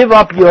willing to give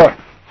up your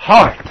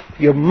heart,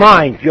 your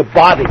mind, your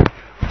body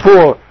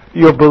for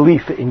your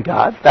belief in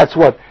God. That's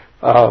what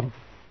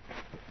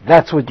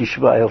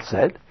Yishmael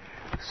said.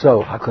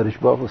 So HaKadosh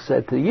Baruch Hu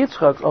said to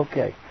Yitzchak,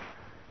 okay,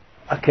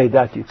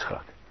 Akedat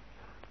Yitzchak.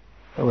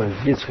 when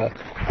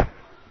Yitzchak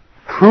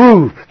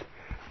proved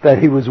that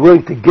he was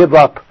willing to give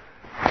up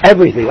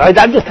everything.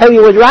 I'm just telling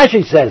you what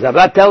Rashi says. I'm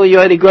not telling you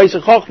any grace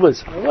of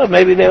Chochmas. Well,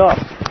 maybe they are.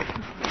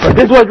 But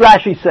this is what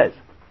Rashi says.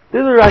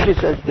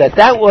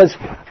 That was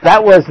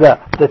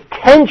the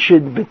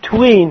tension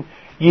between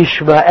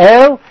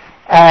Yishmael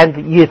and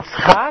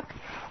Yitzchak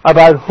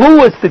about who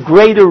was the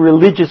greater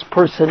religious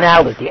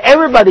personality.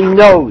 Everybody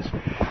knows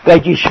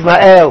that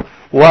Yishmael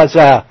was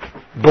a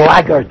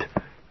blackguard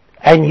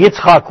and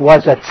Yitzchak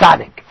was a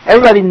tzaddik.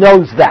 Everybody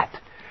knows that.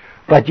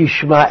 But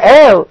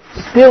Yishmael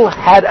still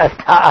had a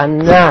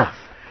ta'anah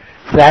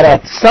that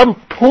at some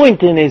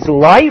point in his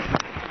life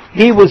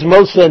he was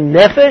Moser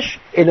Nefesh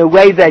in a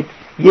way that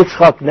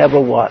Yitzchak never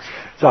was.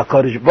 So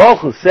HaKadosh Baruch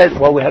Hu said,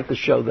 well, we have to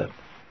show them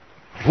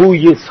who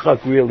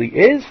Yitzchak really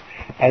is,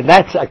 and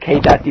that's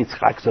Akedat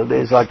Yitzchak. So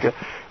there's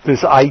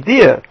this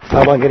idea,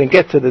 I'm going to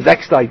get to the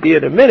next idea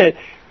in a minute,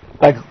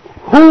 like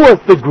who was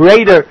the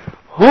greater,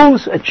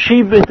 whose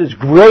achievement is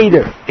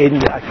greater in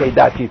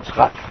Akedat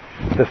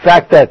Yitzchak? The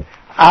fact that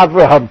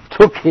Abraham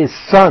took his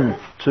son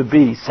to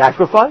be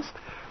sacrificed,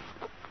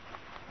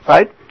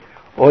 right?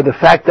 Or the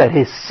fact that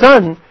his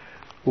son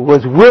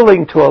was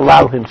willing to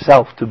allow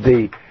himself to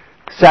be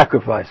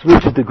sacrificed,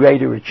 which is the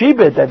greater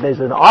achievement? And there's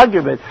an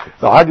argument.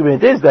 The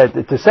argument is that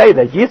to say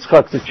that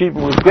Yitzchak's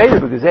achievement was greater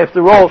because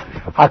after all,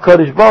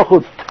 HaKadosh Baruch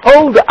Hu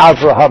told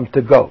Abraham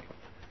to go.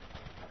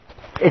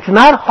 It's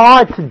not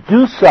hard to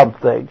do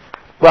something,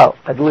 well,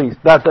 at least,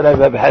 not that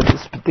I've ever had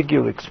this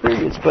particular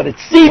experience, but it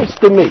seems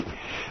to me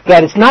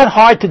that it's not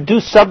hard to do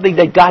something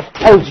that God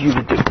tells you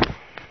to do.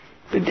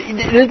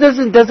 It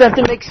doesn't have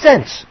to make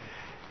sense.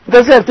 It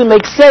doesn't have to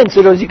make sense.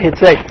 You know, you can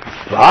say,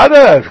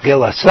 Father,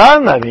 kill a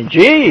son. I mean,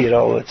 gee,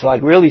 it's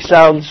like really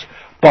sounds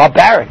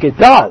barbaric. It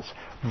does.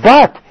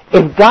 But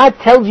if God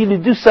tells you to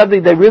do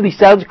something that really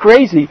sounds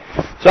crazy,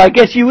 so I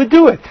guess you would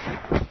do it.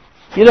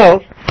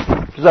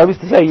 Because I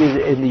used to say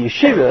in the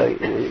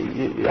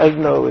yeshiva, I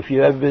don't know if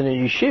you've ever been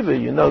in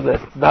yeshiva, you know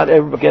that not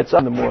everybody gets up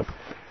in the morning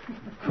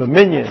for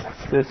minyan.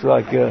 It's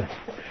like,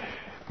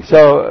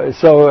 so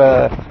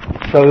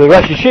the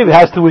Rosh Yeshiva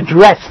has to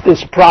address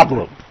this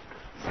problem.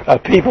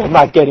 People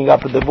not getting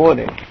up in the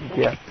morning.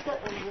 Yeah.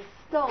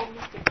 So,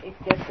 it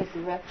gets a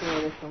direct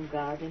order from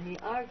God, and he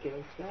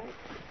argues, right?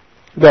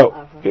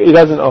 No, he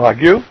doesn't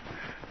argue.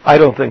 I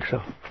don't think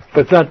so.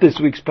 But it's not this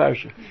week's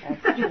parsha.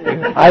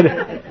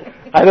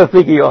 I don't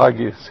think he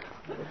argues.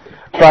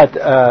 But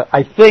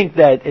I think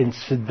that in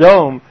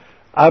Sodom,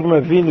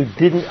 Avraham Avinu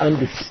didn't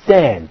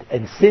understand,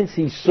 and since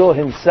he saw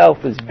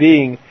himself as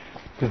being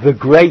the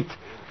great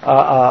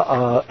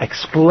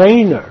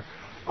explainer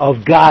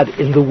of God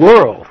in the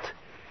world,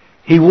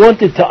 he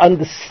wanted to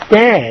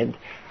understand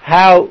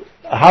how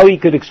he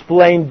could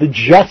explain the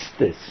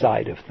justice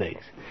side of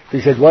things. He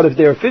said, what if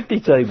there are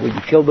 50 tzaddikim? Would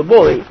you kill them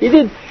all? He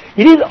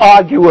didn't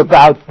argue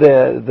about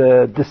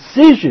the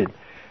decision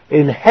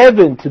in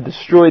heaven to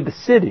destroy the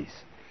cities.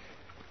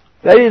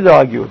 They didn't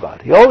argue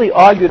about it. He only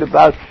argued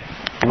about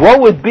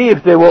what would be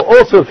if there were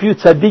also a few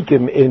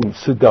tzaddikim in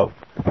Sodom.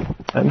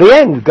 And in the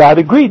end, God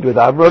agreed with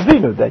Avraham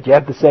Avinu that you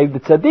have to save the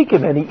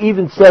tzaddikim, and he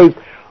even saved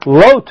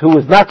Lot, who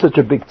was not such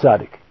a big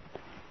tzaddik.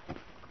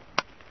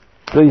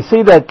 So you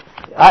see that,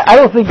 I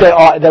don't think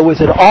there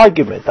was an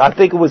argument. I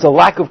think it was a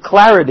lack of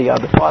clarity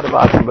on the part of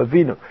Avraham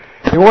Avinu.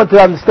 He wanted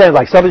to understand,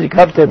 like somebody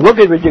comes to him, look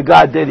at what your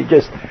God did. He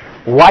just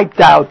wiped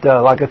out,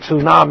 like a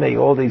tsunami,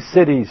 all these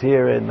cities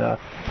here in,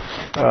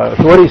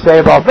 so what do you say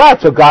about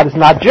that? So God is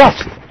not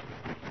just.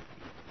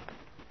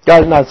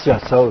 God is not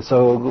just.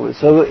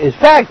 So in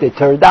fact, it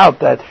turned out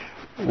that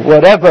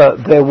whatever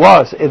there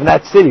was in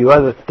that city,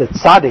 whether the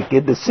tzaddik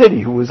in the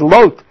city who was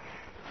Lot,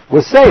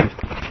 was saved.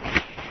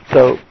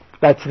 So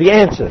that's the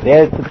answer.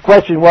 The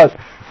question was,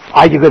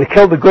 are you going to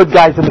kill the good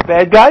guys and the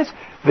bad guys?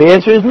 The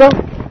answer is no.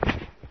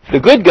 The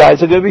good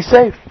guys are going to be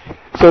saved.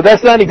 So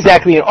that's not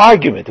exactly an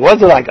argument. It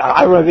wasn't like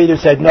Avraham Avinu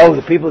said, no,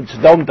 the people in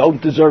Sodom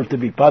don't deserve to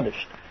be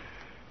punished.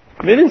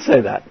 He didn't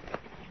say that.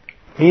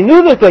 He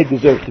knew that they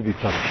deserved to be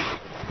punished.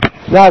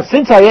 Now,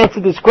 since I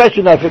answered this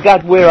question, I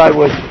forgot what I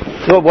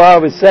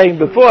was saying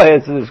before I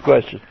answered this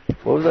question.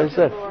 What was I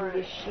saying?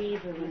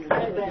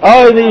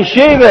 Oh, in the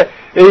yeshiva.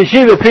 In the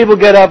yeshiva, people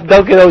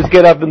don't always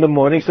get up in the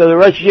morning, so the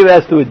Rosh Yeshiva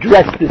has to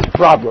address this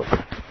problem.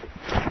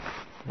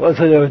 What's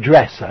it to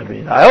address? I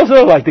mean, I also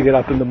don't like to get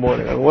up in the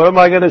morning. What am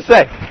I going to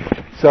say?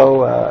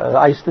 So,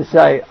 I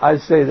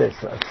say this,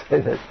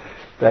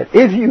 that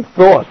if you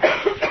thought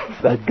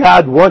that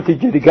God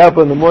wanted you to get up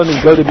in the morning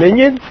and go to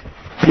minyan,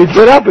 you'd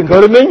get up and go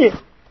to minyan.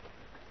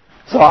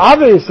 So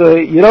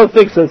obviously, you don't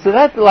think so. So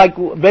that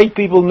make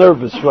people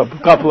nervous for a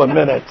couple of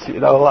minutes,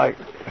 like,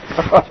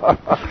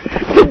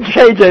 didn't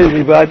change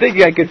anything, but I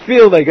think I could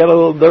feel they got a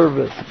little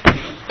nervous.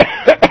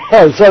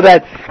 So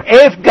that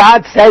if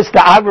God says to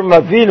Avraham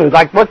Avinu,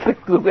 like,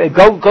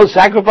 go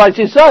sacrifice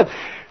your son.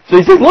 So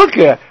he says, look,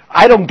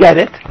 I don't get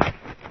it,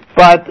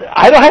 but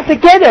I don't have to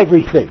get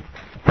everything.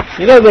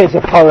 There's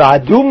a parah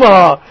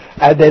aduma,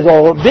 and there's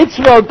all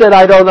mitzvot that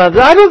I don't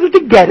understand. I don't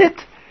have to get it.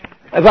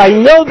 If I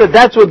know that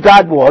that's what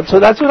God wants, so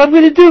that's what I'm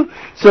going to do.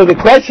 So the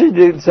question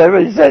is,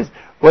 everybody says,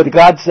 What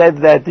God said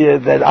that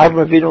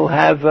Avraham Avinu will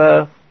have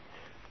a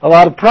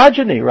lot of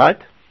progeny,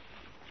 right?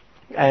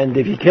 And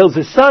if he kills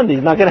his son,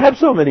 he's not going to have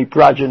so many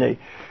progeny.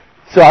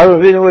 So Avraham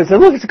Avinu would say,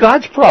 look, it's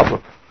God's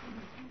problem.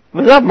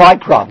 It's not my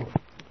problem.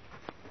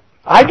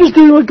 I'm just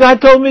doing what God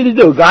told me to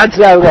do. God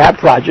said I'm going to have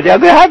progeny. I'm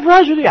going to have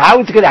progeny. How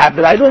it's going to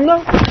happen, I don't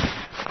know.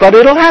 But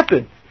it'll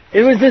happen.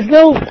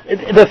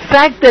 The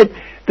fact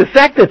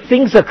that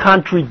things are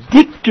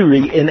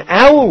contradictory in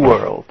our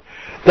world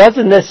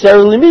doesn't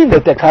necessarily mean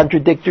that they're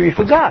contradictory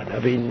for God. I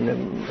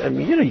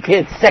mean, you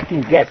can't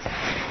second guess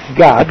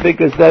God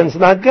because then it's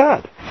not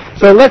God.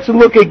 So let's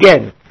look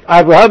again.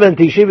 Abraham and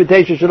Tishiv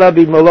Tesha Shana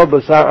B'Molo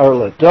Basar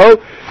Arlato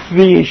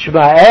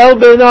V'Yishmael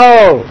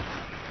Beno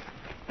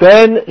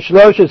Ben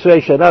Shlosh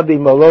Esrei Shana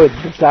B'Molo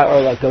Basar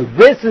Arlato.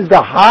 This is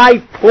the high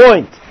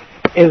point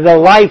in the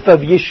life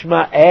of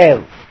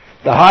Yishmael.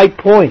 The high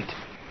point.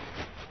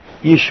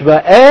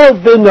 Yishmael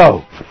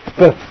Beno.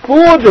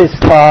 Before this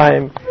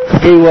time,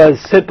 he was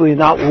simply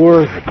not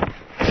worthy.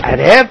 And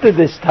after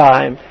this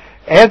time,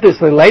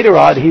 later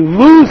on, he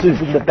loses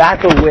in the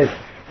battle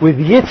with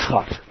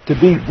Yitzchak to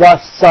be the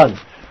son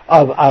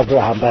of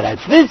Abraham. But at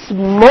this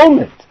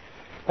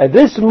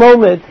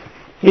moment,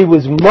 he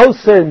was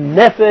Moser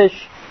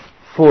Nefesh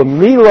for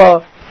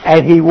Milah,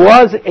 and he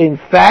was, in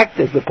fact,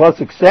 as the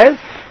Pasuk says,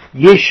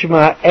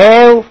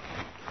 Yishmael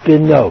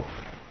Beno.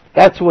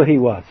 That's what he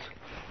was.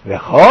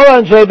 But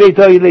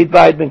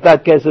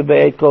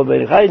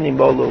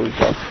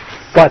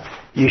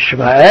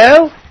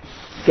Yishmael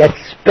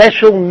gets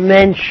special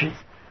mention.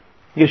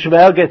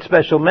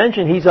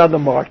 He's on the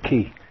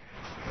marquee.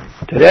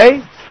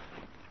 Today,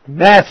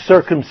 mass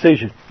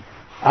circumcision.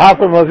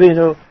 Avraham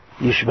Avinu,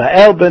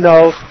 Yishmael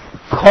Beno,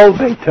 Kol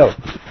Beito,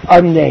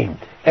 unnamed.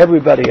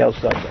 Everybody else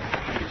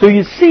unnamed. So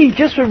you see,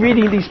 just from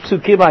reading these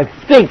psukim, I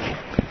think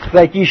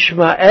that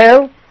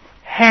Yishmael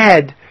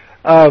had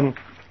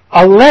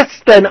a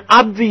less than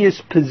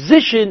obvious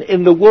position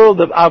in the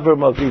world of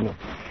Avraham Avinu,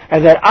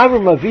 and that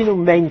Avraham Avinu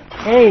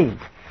maintained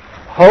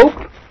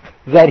hope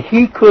that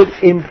he could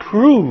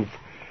improve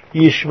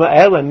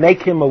Yishmael and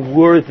make him a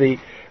worthy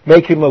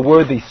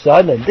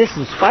son. And this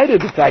in spite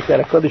of the fact that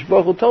HaKadosh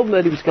Baruch Hu told him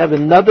that he was going to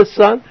have another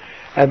son,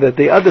 and that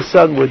the other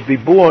son would be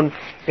born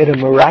in a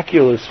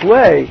miraculous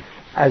way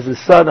as the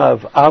son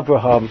of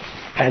Abraham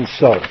and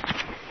Sarah.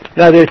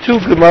 Now there are two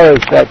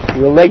Gemaras that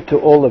relate to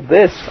all of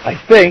this, I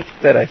think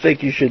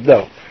you should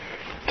know.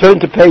 Turn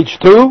to page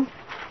 2.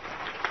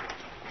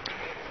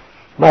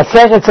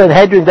 Masechet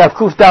Sanhedrin Daf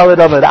Kuf Daled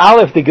Amud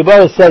Aleph. The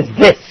Gemara says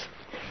this: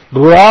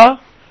 Bra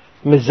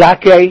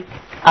Mizake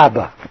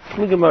Abba.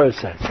 The Gemara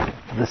says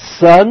the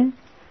son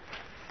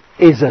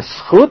is a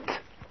schut,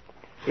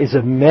 is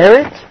a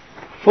merit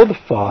for the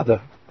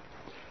father.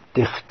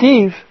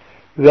 Dichtiv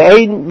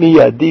ve'ein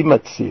miyadi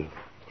matzil.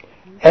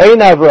 Ein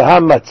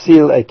Avraham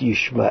matzil et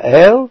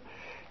Yishmael.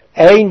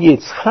 Ein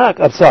Yitzchak.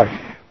 I'm sorry.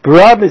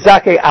 Bra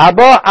mizake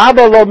Abba.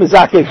 Abba lo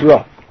mizake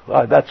bra.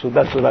 That's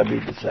what I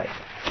mean to say.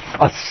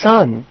 A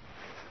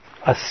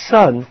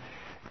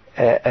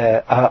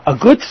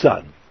good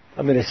son.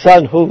 I mean, a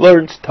son who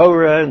learns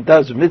Torah and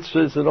does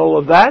mitzvahs and all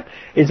of that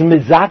is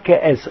mizake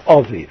es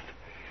oviv.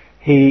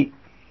 He,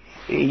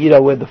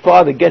 when the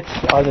father gets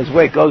on his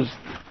way, goes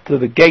to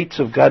the gates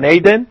of Gan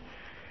Eden,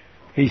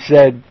 he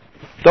said,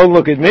 "Don't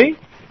look at me,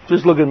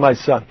 just look at my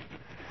son."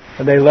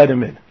 And they let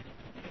him in.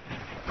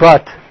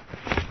 But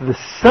the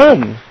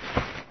son,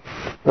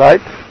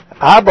 right?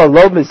 Abba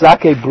lo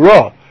mizake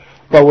bro.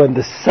 But when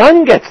the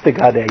son gets to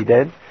Gan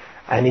Eden,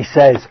 and he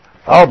says,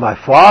 "Oh, my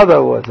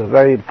father was a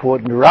very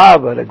important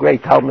Rav and a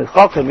great Talmid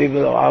Chacham, even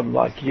though I'm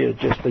like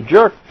just a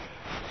jerk,"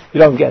 you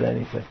don't get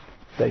anything.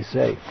 They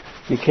say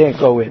you can't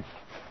go in.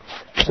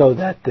 So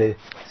that the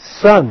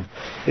son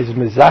is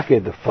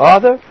mizakeh the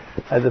father,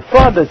 and the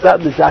father is not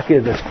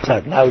mizakeh the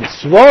son. Now in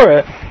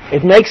Svara,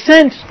 it makes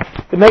sense.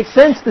 It makes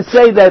sense to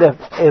say that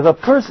if a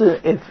person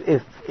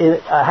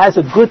has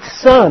a good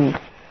son,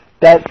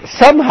 that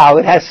somehow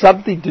it has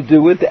something to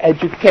do with the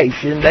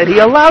education that he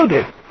allowed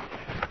him.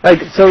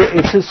 So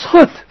it's a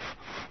schut.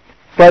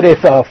 But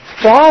if a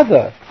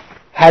father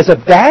has a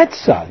bad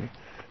son,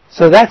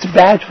 so that's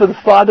bad for the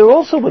father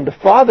also. When the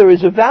father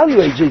is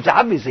evaluated,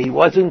 obviously he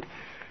wasn't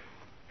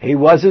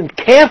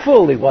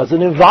careful, he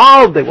wasn't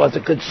involved, he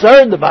wasn't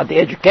concerned about the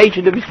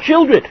education of his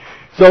children.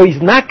 So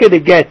he's not going to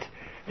get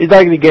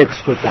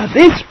schut. Now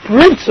this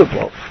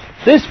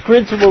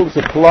principle is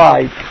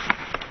applied.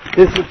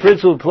 This is the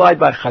principle applied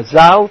by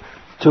Chazal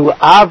to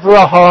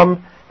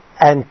Avraham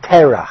and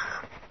Terach.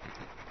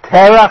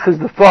 Terach is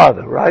the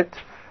father, right?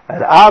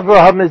 And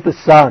Avraham is the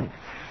son.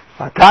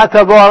 The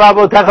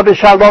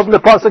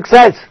Pasuk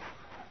says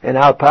in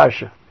our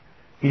Parsha,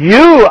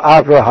 you,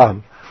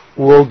 Avraham,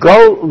 will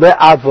go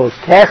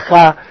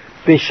le'avotecha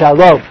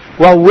b'shalom.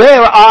 Well,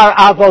 where are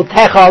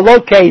avotecha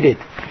located?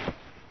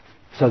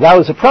 So that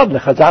was a problem. The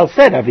Chazal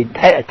said,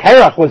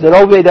 Terach was an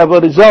Oved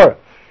Avodah Zarah,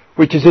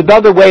 which is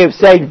another way of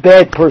saying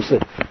bad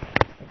person.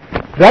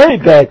 Very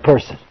bad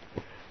person.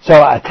 So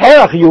a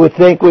Terach, you would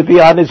think, would be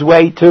on his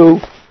way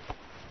to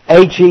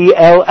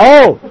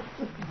Hell.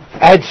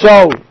 And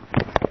so,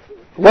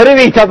 What do you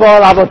mean,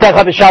 Tavor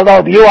Avotecha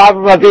B'Shalom? You,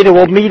 Avraham Avinu,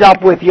 will meet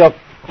up with your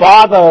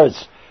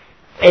fathers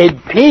in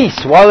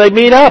peace. Why do they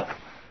meet up?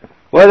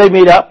 Where do they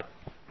meet up?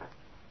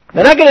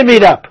 They're not going to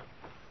meet up.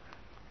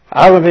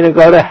 Avraham Avinu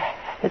go to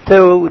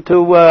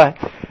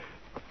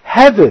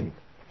heaven,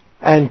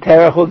 and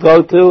Terach will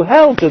go to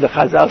hell. To the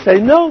Chazal say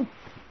no.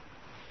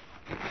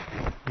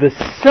 The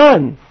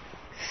son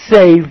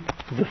saved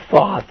the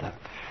father,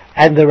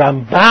 and the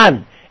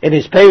Ramban in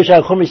his Perush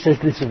Al Chumash says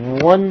this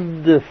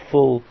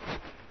wonderful,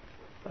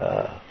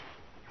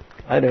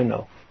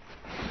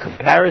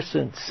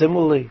 comparison,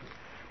 simile.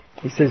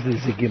 He says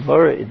there's a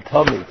Gemara in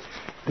Tommy.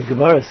 The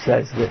Gemara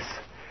says this,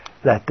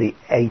 that the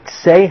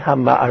Eitzei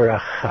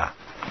HaMa'aracha,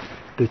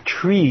 the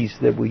trees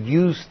that were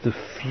used to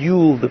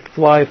fuel the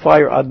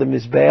fire on the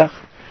Mizbeach,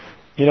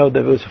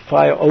 there was a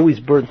fire always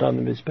burnt on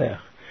the Mizbeach,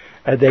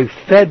 and they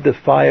fed the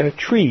fire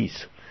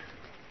trees,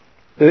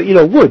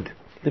 wood.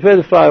 They fed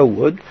the fire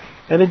wood,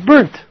 and it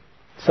burnt.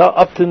 So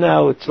up to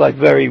now, it's like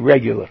very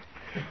regular.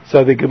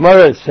 So the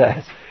Gemara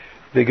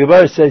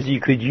says you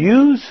could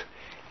use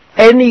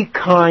any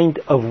kind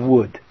of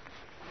wood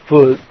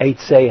for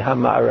Eitzei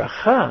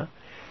HaMa'aracha,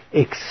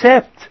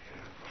 except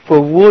for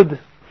wood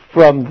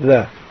from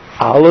the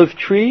olive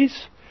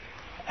trees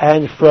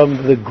and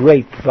from the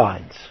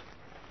grapevines.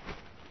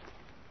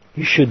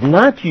 You should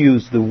not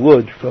use the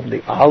wood from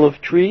the olive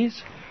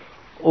trees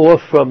or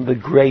from the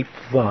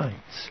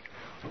grapevines.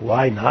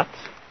 Why not?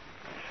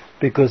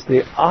 Because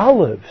the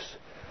olives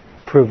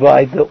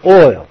provide the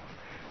oil,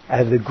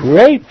 and the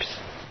grapes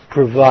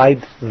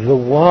provide the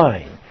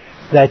wine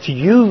that's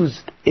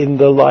used in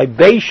the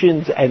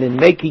libations and in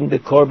making the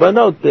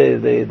korbanot,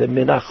 the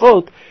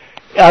minachot,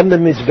 on the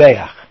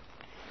Mizbeach.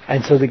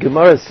 And so the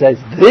Gemara says,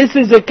 this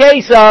is a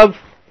case of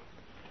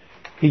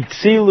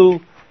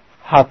Hitzilu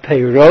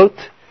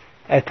HaPeirot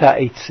et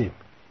HaEtzim.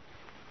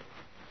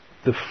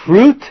 The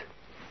fruit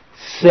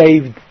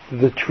saved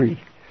the tree.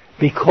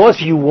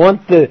 Because you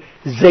want the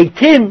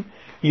zaitim,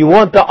 you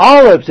want the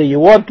olives, and you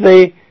want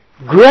the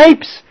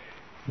grapes,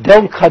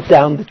 don't cut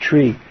down the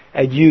tree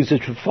and use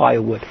it for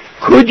firewood.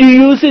 Could you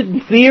use it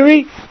in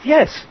theory?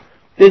 Yes.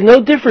 There's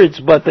no difference,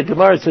 but the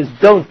Gemara says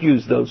don't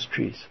use those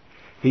trees.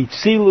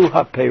 Hitzilu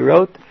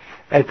HaPeirot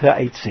et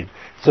HaEtzim.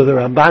 So the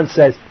Ramban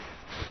says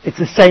it's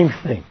the same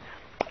thing.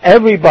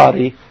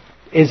 Everybody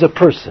is a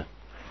person,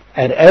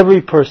 and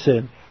every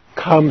person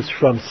comes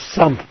from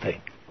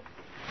something.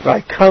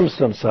 Right, comes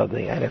from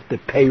something, and if the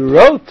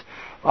peirot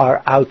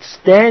are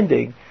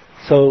outstanding,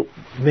 so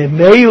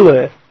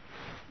memela,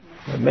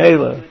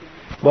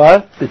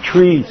 what? The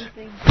trees.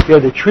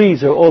 The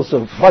trees are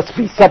also, must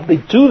be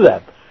something to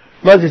them.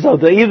 Must be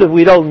something, either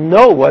we don't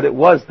know what it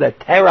was that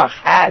Terach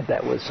had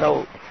that was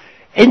so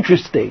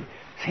interesting.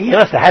 He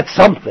must have had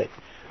something.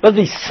 Must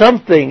be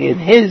something in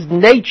his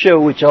nature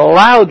which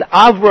allowed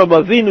Avram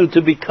Avinu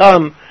to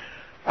become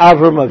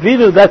Avram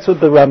Avinu. That's what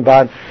the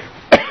Ramban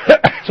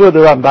That's what the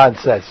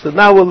Ramban says. So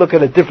now we'll look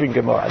at a different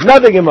Gemara.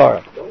 Another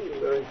Gemara.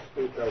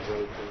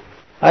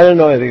 I don't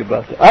know anything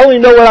about it. I only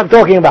know what I'm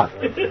talking about.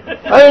 I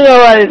don't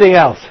know anything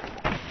else.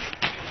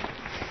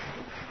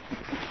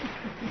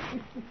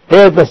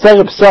 Here at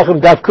Masechet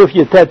Pesachim, Daf Kuf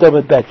Yotet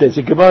Amud Bet, there's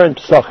a Gemara in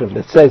Pesachim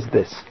that says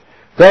this.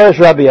 There's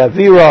Rabbi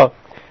Avira,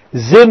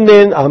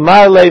 Zimnin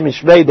Amar Le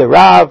Mishmei de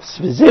Rav,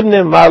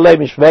 Zimnin Amar Le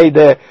Mishmei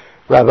de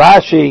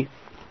Ravashi,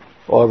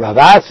 or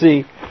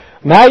Ravasi,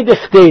 Mai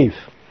Dechtiv,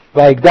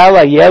 Vayigdal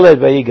HaYeled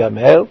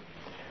Vayigamel.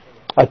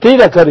 Atid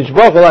HaKadosh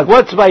Baruch Hu, like,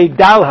 what's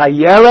Vayigdal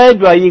HaYeled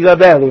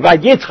Vayigamel?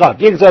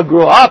 Yitzchak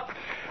grew up,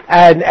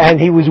 and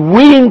he was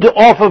weaned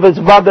off of his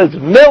mother's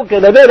milk,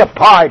 and they made a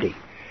party.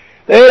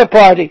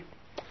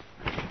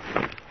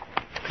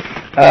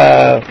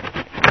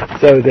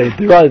 So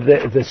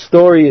the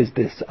story is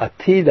this: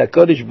 Atid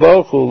HaKadosh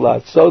Baruch Hu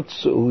la'asot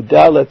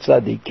su'uda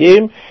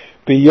l'tzadikim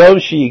b'yom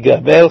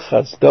sheyigamel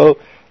chasdo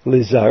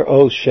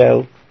l'zar'o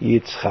shel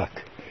Yitzchak.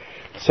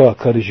 So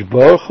HaKadosh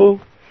Baruch Hu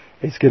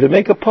is going to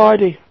make a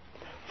party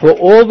for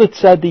all the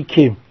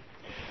tzadikim.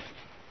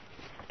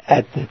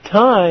 At the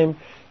time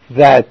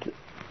that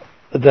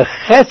the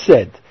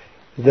chesed,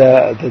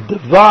 the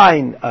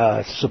divine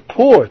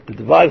support, the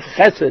divine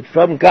chesed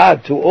from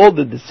God to all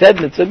the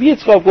descendants of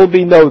Yitzchak will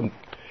be known.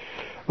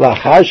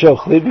 What's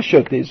going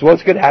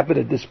to happen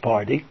at this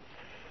party?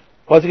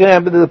 What's going to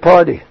happen to the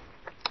party?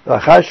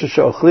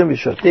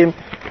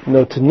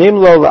 Notnim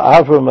lo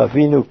la'Avram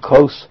Avinu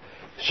kos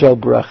shel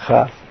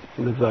bracha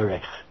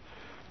levarech.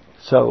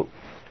 So,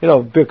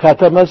 Birkat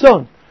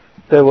HaMazon.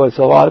 There was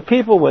a lot of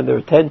people. When there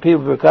were 10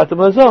 people, Birkat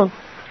HaMazon.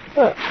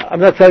 I'm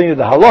not telling you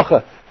the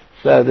halacha.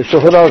 The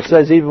Shulchan Aruch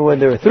says even when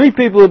there are 3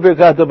 people in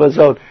Birkat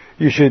HaMazon,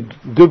 you should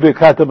do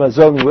Birkat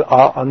HaMazon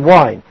on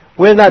wine.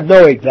 We're not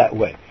knowing that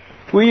way.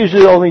 We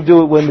usually only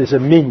do it when there's a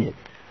minyan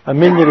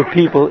of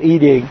people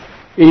eating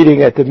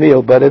at the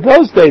meal. But in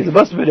those days, it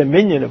must have been a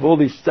minyan of all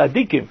these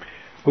tzaddikim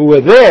who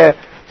were there.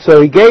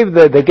 So they gave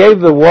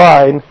the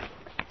wine.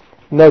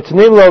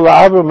 Notnim lo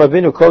la'Avram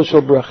Avinu kol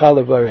shel bracha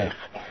levarech.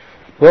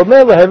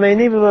 V'omer lahem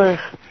eini v'varech.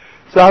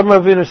 So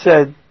Avram Avinu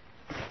said,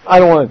 I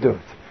don't want to do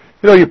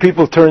it. Your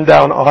people turn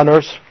down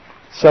honors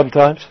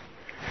sometimes.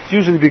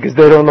 it's usually because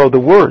they don't know the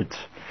words.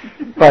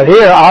 But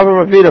here,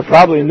 Avram Avinu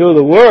probably knew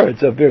the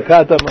words of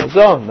Birkat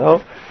HaMazon,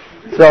 no?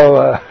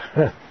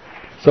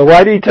 So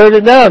why did he turn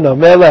it down?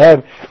 Omer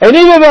lahem,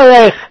 Ani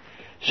mevarech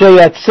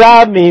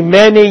sheyatza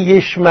mimeni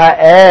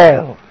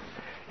Yishmael.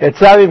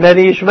 Yatza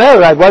mimeni Yishmael,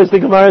 right? What does the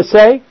Gemara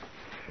say?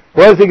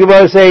 What does the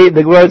Gemara say?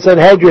 The Gemara in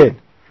Sanhedrin.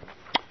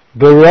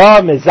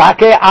 Bara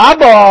mizake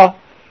Abba.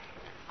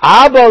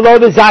 Abba lo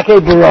mizake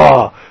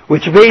bara.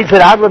 Which means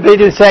that Avram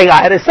Avinu is saying,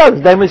 I had a son,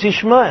 his name was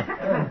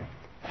Yishmael.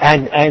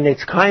 And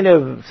it's kind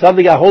of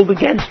something I hold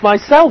against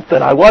myself,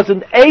 that I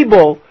wasn't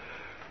able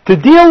to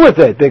deal with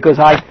it, because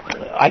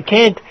I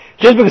can't,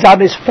 just because I'm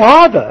his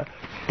father,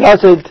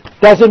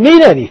 doesn't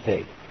mean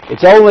anything.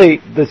 It's only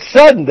the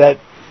son that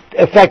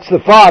affects the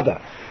father,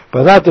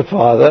 but not the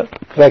father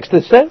affects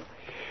the son.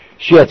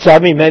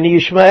 Shiatzami meni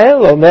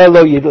Yishmael, Omer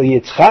lo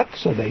Yitzchak,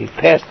 so they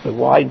passed the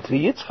wine to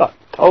Yitzchak.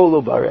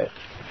 Tolu barech.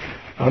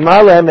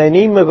 Amar lehem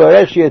eni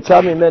mevarech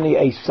shiatzami meni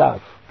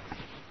Esav.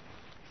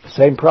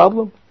 Same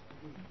problem.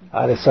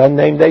 I had a son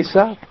named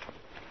Esav.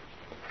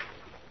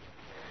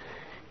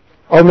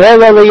 Omer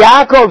lo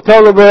Yaakov,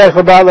 Tolu barech,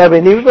 Amar lehem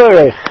eni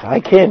mevarech. I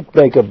can't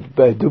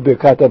do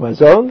Birkat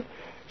HaMazon.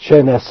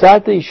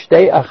 Shenasati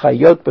shtei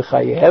achayot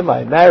b'chayehem.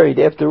 I married,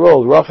 after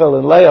all, Rachel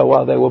and Leah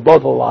while they were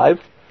both alive,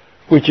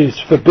 which is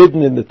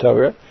forbidden in the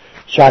Torah.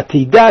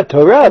 Shatida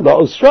Torah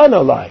lo osran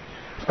olai.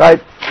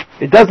 Right?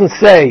 It doesn't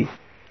say,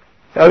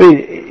 I mean,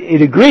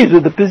 it agrees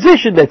with the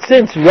position that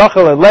since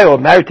Rachel and Leah were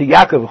married to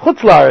Yaakov Chutz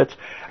La'aretz,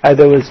 and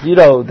there was,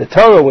 the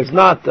Torah was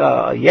not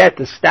yet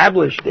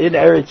established in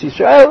Eretz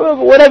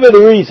Yisrael, whatever the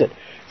reason.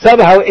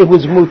 Somehow it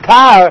was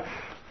mutar,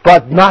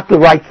 but not the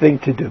right thing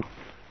to do,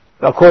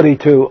 according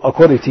to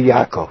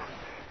Yaakov.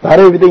 Not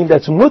everything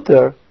that's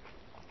mutar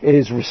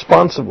is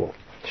responsible.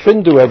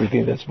 Shouldn't do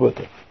everything that's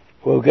mutar.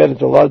 We'll get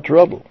into a lot of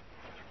trouble.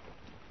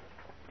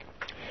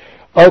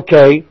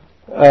 Okay,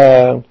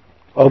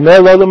 Omer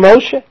lo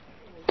Moshe,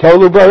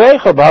 Tolu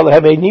barech, Abal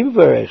haveini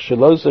barech,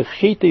 shelo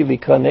zechiti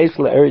likanes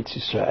leEretz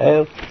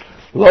Yisrael,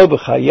 lo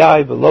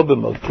b'chayai v'lo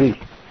b'moti.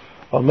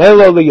 Omer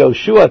lo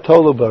Yoshua,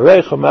 Tolu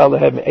barech, Amar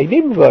lehem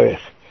eini barech,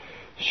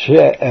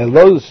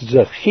 shelo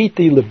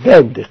zechiti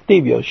leben,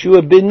 dichtiv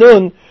Yoshua ben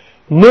Nun,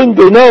 Nun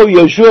beno,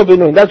 Yoshua ben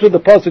Nun. That's what the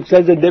pasuk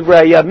says in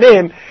Divrei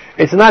Yamim.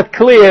 It's not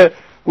clear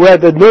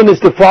whether Nun is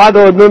the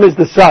father or Nun is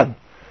the son.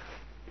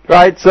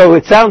 Right? So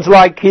it sounds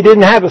like he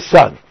didn't have a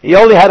son. He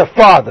only had a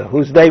father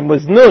whose name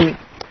was Nun.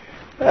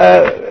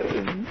 That's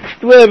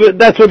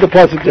what the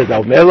pasuk says.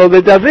 Omer lo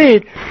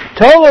David,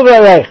 Tolu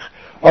barech,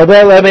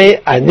 Omer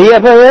lemi ani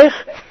avarech,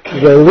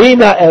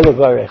 Velina el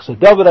avarech. So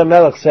David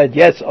HaMelech said,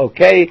 yes,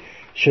 okay,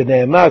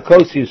 Shneimar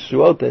Kos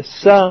Yisrael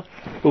Esa,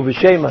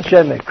 Uv'Shem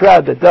Hashem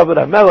Ekra, that David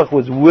HaMelech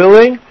was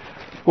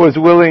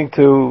willing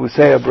to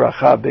say a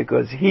bracha,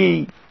 because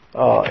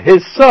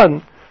his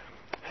son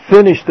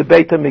finished the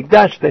Beit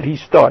HaMikdash that he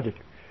started.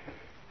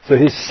 So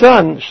his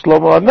son,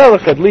 Shlomo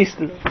HaMelech, at least,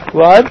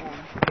 what?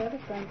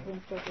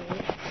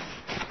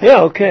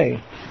 Yeah,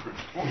 okay.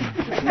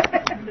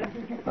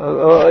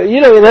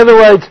 In other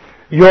words,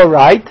 you're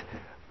right.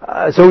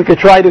 So we could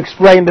try to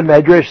explain the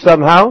Medrash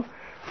somehow,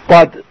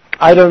 but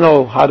I don't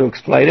know how to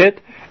explain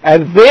it.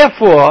 And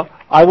therefore,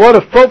 I want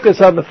to focus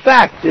on the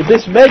fact in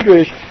this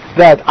Medrash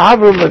that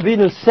Avram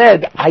Avinu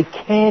said, I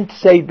can't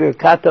say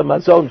Birkat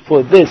HaMazon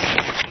for this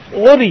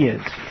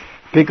audience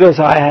because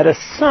I had a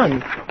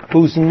son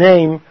whose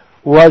name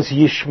was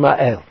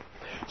Yishmael.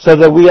 So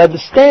that we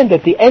understand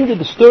that the end of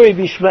the story of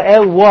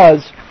Yishmael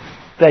was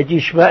that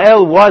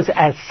Yishmael was,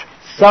 as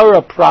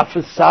Sarah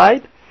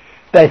prophesied,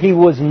 that he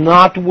was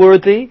not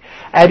worthy,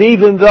 and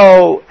even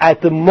though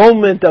at the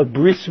moment of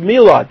Bris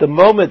Milah, at the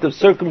moment of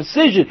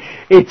circumcision,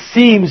 it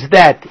seems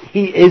that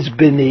he is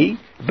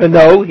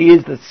Beno, he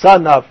is the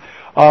son of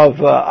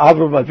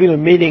Avram Avinu,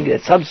 meaning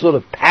there's some sort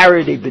of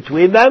parity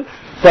between them,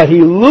 but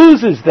he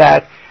loses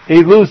that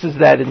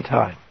in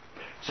time.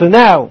 So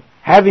now,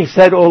 having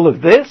said all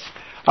of this,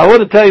 I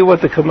want to tell you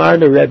what the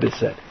Kamarna Rebbe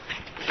said.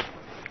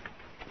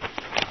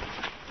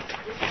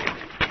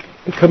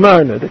 The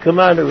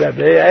Kamarna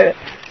Rebbe.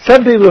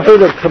 Some people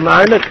heard of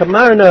Kamarna.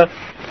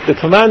 The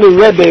Kamarna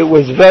Rebbe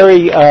was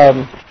very,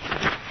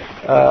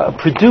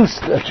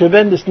 produced a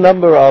tremendous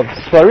number of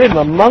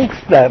Svarim,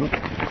 amongst them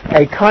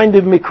a kind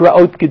of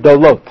Mikraot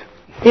Gedolot.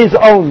 His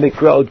own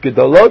Mikraot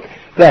Gedolot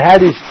that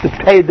had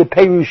the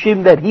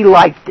Perushim that he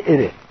liked in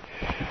it.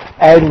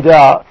 And,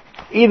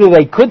 either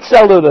they could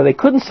sell it or they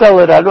couldn't sell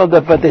it, I don't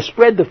know, but they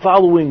spread the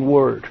following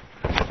word.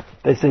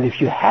 They said, if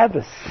you have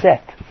a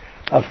set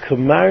of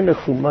Kamarna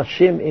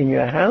Chumashim in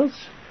your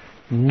house,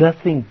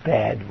 nothing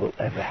bad will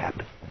ever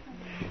happen.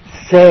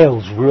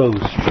 Sales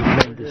rose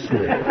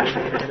tremendously.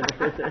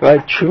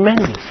 Right?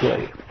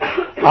 Tremendously.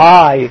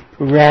 I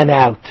ran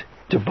out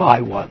to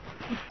buy one.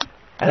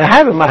 And I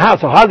have it in my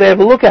house. I hardly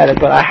ever look at it,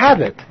 but I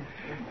have it.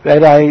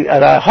 And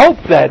I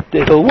hope that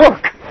it'll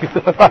work.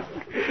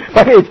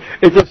 I mean,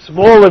 it's a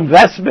small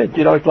investment,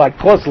 it's like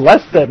costs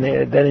less than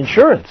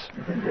insurance.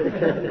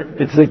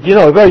 It's a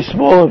very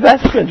small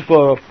investment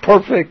for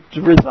perfect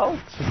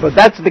results. But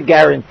that's the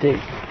guarantee.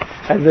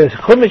 And the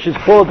Chumash is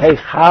called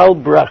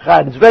Heichal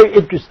Bracha. It's very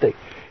interesting.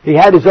 He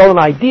had his own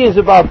ideas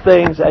about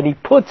things, and he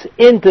puts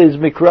into his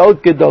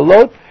Mikraot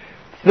Gedolot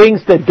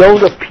things that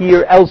don't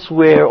appear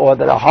elsewhere or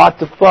that are hard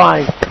to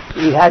find.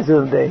 He has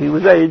them there. He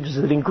was very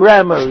interested in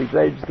grammar. He was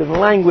very interested in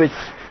language,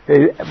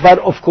 but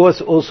of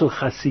course also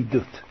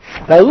Chassidut.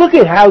 Now look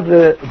at how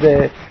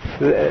the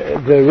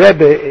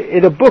Rebbe,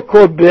 in a book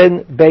called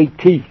Ben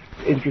Beiti,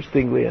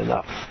 interestingly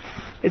enough,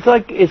 it's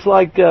like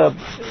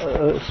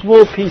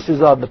small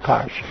pieces on the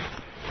parsha.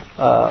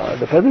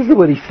 This is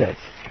what he says: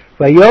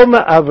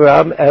 Vayoma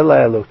Avraham el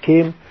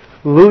Elokim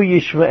Lu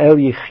Yishmael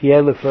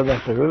Yichyeh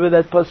lefanach. Remember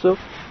that pasuk?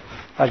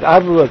 Like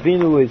Avraham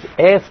Avinu is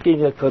asking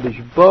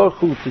HaKadosh Baruch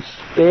Hu to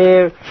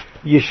spare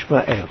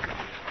Yishmael.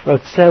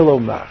 Rotzeh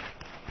lomar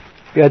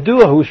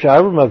Yadua hu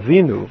she'Avraham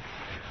Avinu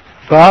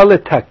ba'al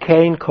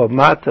letaken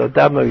komat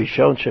Adam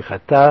harishon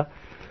shechata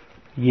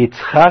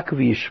Yitzchak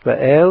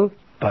v'Yishmael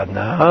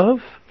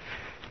banav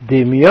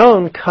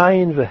Dimyon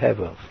Kain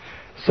v'Hevel.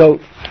 So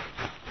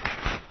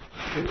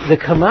the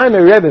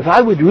Kamana Rebbe, if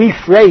I would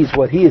rephrase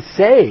what he is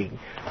saying,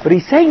 but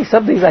he's saying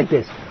something like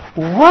this: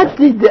 What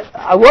did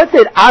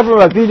Avraham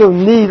Avinu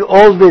need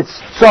all this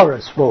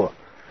tzoros for?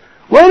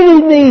 What did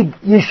he need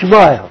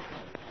Yishmael?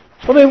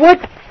 I mean,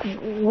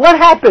 what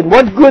happened?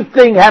 What good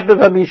thing happened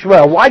from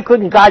Yishmael? Why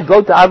couldn't God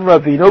go to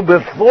Avraham Avinu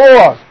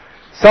before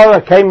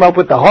Sarah came up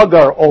with the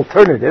Hagar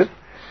alternative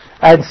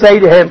and say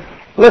to him,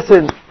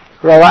 listen,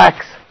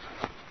 relax,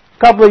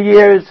 couple of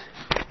years,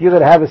 you're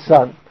going to have a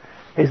son.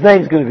 His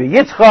name's going to be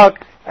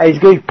Yitzchak, and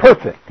he's going to be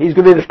perfect. He's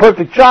going to be the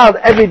perfect child,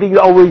 everything you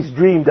always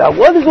dreamed of.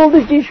 What is all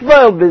this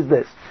Yishmael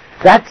business?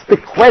 That's the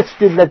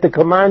question that the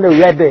Commander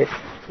Rebbe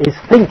is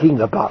thinking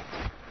about.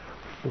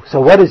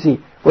 So what is he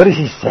saying? Well,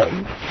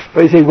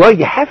 he's saying, well,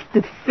 you have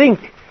to think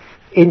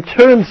in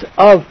terms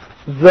of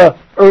the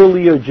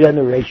earlier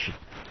generation.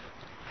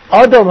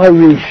 Adam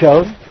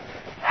HaRishon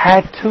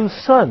had 2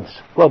 sons.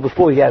 Well,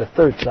 before he had a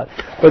 3rd son.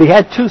 But he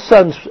had 2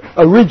 sons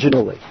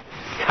originally,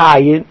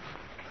 Cain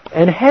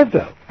and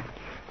Hevel.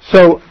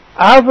 So,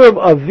 Avraham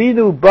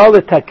Avinu ba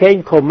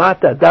letaken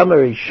komat Adam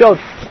harishon.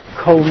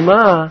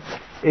 Koma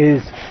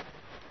is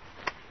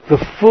the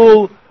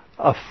full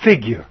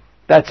figure.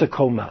 That's a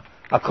koma.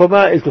 A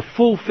koma is the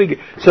full figure.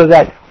 So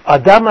that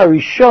Adam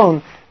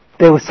harishon,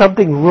 there was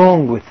something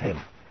wrong with him.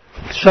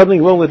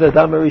 Something wrong with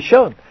Adam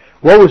harishon.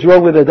 What was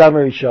wrong with Adam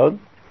harishon?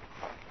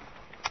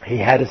 He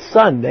had a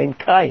son named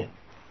Cain.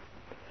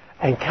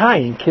 And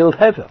Cain killed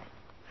Hevel.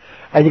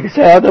 And you can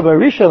say, Adam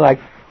harishon, like,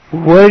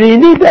 what did he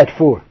need that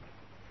for?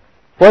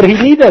 What did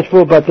he need that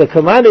for? But the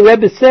Commander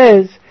Rebbe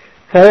says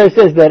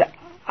that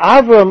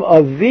Avraham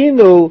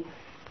Avinu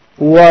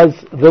was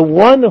the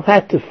one who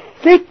had to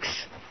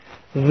fix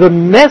the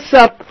mess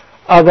up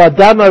of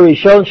Adam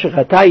HaRishon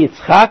shechata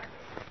Yitzchak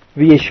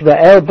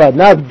v'Yishmael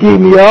banav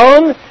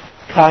Dimyon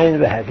Kain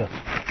v'Hevel.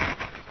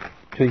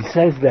 So he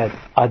says that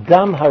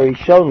Adam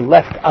HaRishon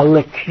left a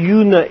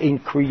lacuna in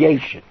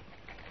creation.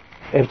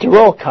 After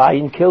all,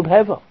 Cain killed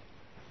Hevel.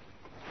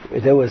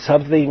 There was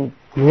something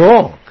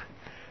wrong.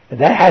 And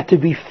that had to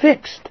be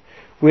fixed,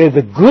 where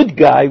the good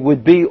guy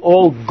would be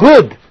all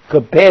good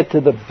compared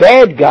to the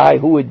bad guy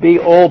who would be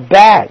all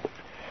bad.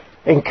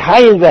 And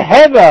Cain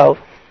v'Hevel,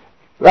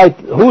 right,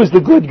 who was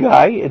the good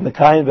guy in the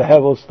Cain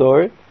v'Hevel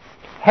story?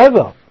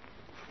 Hevel.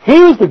 He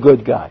was the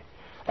good guy.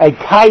 And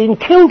Cain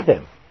killed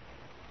him.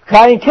 So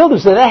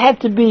that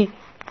had to be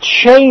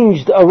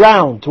changed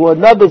around to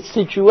another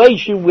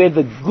situation where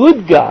the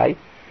good guy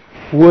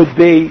would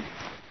be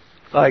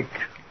like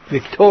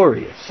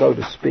victorious, so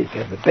to speak,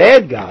 and the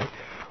bad guy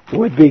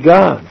would be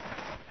gone.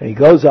 And he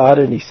goes on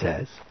and he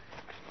says,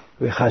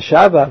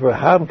 "V'chashav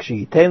Avraham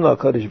k'shiyitein lo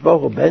HaKadosh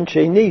Baruch Hu ben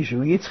sheni shu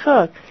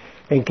Yitzchak,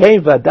 and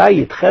kein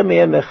vaday yitchem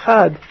mehem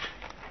echad,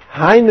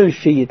 haynu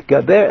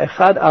sheyitgaber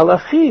echad al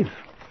achiv,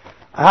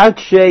 ad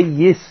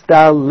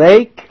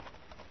sheyistalek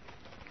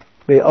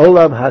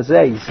be'olam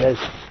hazeh." He says,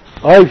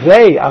 "Oy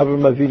vey,"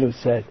 Avraham Avinu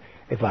said,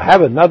 "if I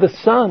have another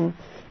son,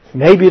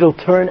 maybe it'll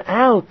turn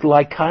out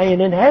like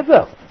Cain and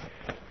Hevel."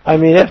 I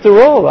mean,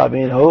 after all,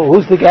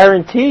 who's the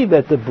guarantee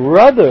that the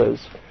brothers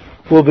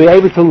will be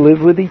able to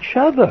live with each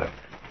other?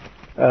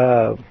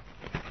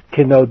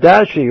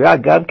 Kenoda shira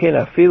gam ken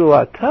afilu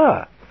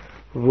ata,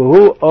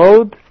 v'hu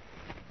od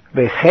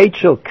bechet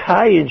shel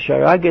Cain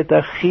sharag et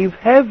achiv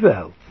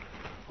Hevel,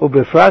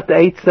 ubefrat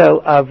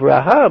eitzel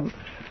Avraham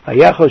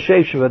היה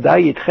חושב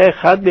שוודאי ידחה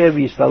אחד מהם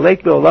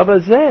ויסתלק בעולם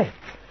הזה.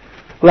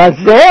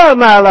 לזה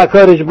אמר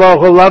לקדוש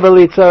ברוך הוא למה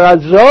ליצור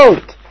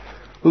הזאת?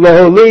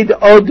 להוליד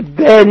עוד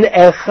בן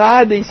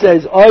אחד. He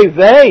says, oy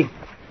vey,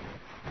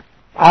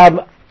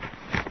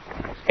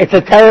 it's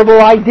a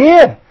terrible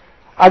idea.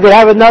 I'm going to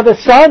have another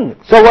son.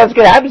 So what's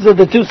going to happen? So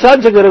the 2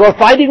 sons are going to go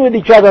fighting with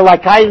each other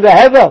like Cain and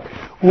Hevel.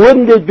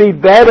 Wouldn't it be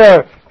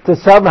better to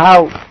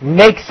somehow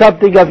make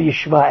something of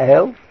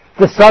Yishmael,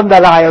 the son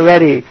that I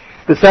already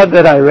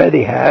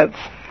have?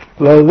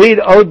 להוליד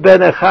עוד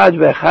בן אחד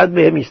ואחד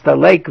מהם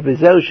יסתלק,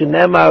 וזהו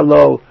שנאמר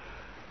לו,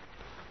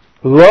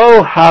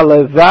 לא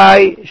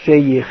הלוואי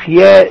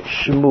שיחיה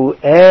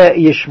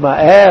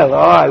ישמעאל.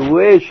 Oh, I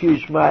wish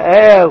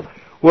Yishmael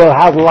will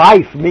have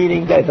life,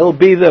 meaning that he'll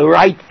be the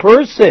right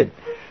person.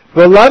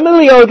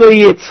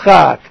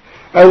 Yitzchak.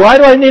 Why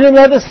do I need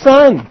another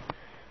son?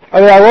 I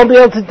mean, I won't be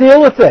able to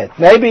deal with it.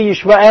 Maybe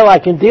Yishmael I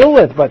can deal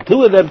with, but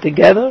two of them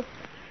together?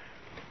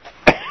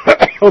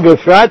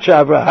 ובפרט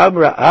שאברהם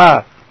ראה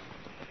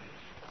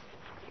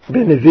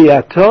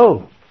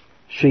בנביאתו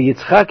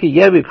שיצחק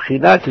יהיה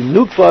מבחינת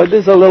נוקבה.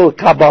 There's a little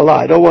Kabbalah.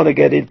 I don't want to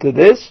get into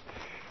this.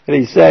 And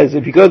he says,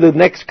 if you go to the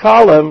next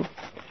column,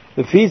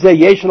 לפי זה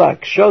יש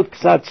להקשות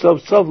קצת סוף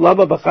סוף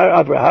למה בחר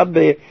אברהם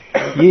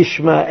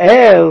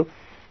בישמעאל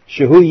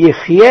שהוא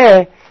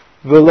יחיה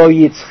ולא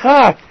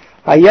יצחק.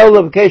 היה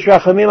לו לבקש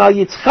רחמים על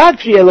יצחק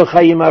שיהיה לו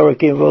חיים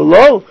ארוכים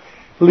ולא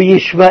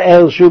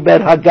לישמעאל שהוא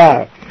בן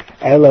הגר.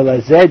 אלא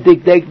לזה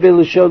דקדק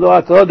בלשונו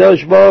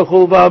הקדוש ברוך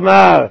הוא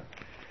ואמר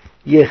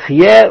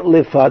יחיה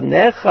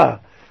לפניך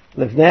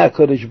לפני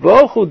הקדוש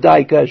ברוך הוא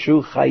די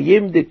כאשר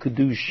חיים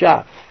דקדושה.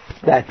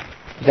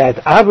 That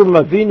Avraham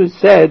Avinu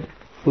said,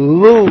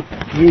 Lu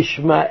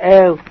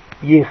Yishmael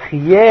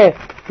Yichyeh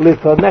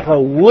Lefanecha,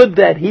 would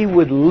that he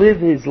would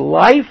live his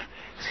life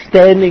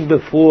standing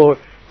before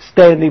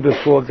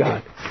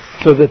God.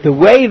 So that the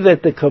way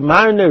that the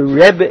Kamarna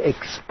Rebbe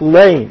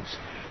explains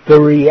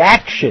the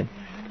reaction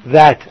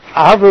that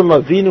Avraham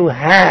Avinu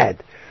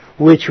had,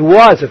 which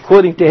was,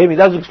 according to him, he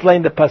doesn't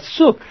explain the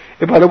pasuk,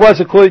 but it was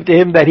according to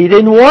him that he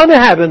didn't want to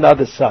have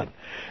another son,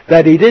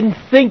 that he didn't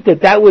think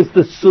that that was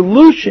the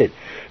solution,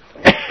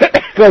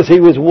 because he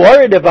was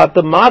worried about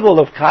the model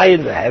of Cain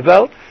and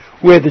Hevel,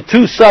 where the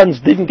two sons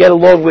didn't get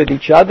along with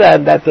each other,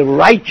 and that the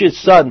righteous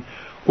son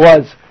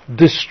was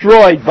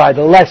destroyed by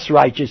the less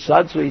righteous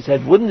son. So he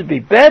said, wouldn't it be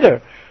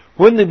better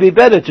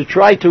to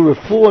try to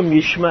reform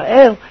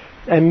Yishmael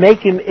and make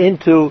him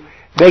into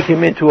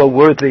a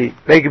worthy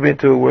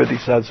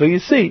son? So you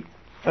see,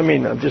 I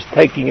mean, I'm just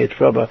taking it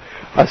from a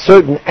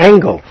certain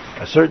angle,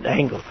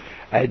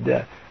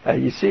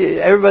 and you see,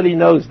 everybody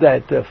knows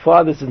that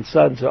fathers and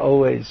sons are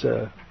always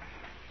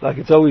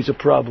it's always a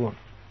problem.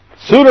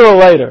 Sooner or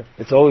later,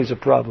 it's always a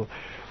problem,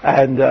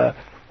 and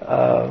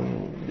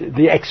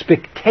the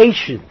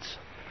expectations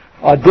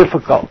are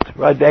difficult,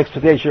 right? The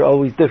expectations are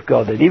always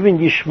difficult, and even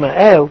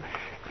Yishmael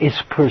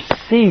is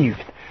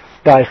perceived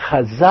by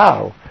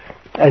Chazal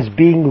as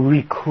being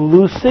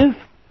reclusive,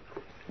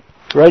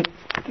 right?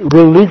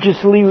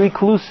 Religiously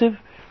reclusive,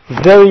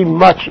 very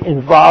much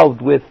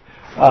involved with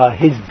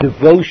his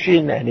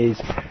devotion and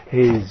his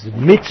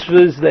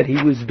mitzvahs that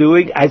he was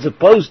doing, as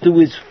opposed to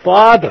his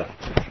father,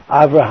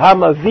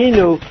 Avraham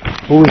Avinu,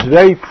 who was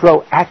very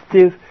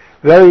proactive,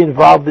 very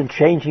involved in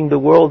changing the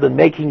world and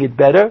making it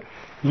better.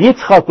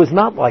 Yitzchak was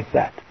not like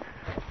that.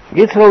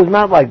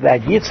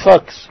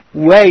 Yitzchak's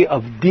way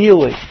of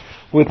dealing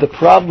with the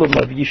problem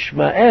of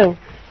Yishmael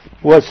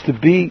was to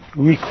be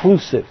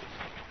reclusive,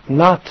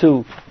 not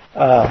to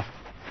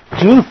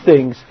do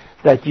things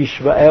that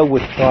Yishmael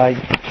would find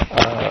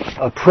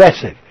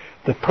oppressive.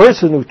 The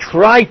person who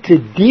tried to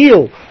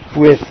deal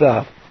with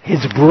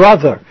his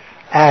brother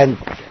and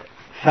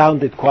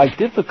found it quite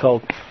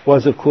difficult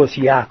was, of course,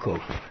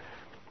 Yaakov.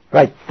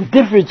 Right? The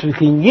difference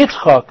between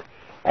Yitzchak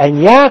and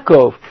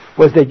Yaakov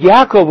was that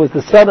Yaakov was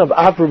the son of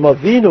Avraham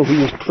Avinu,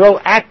 who was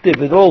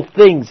proactive in all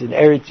things in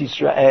Eretz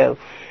Yisrael,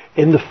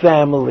 in the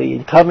family,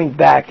 in coming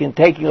back and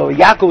taking over.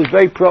 Yaakov was a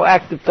very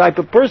proactive type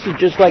of person,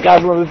 just like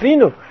Avraham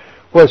Avinu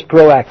was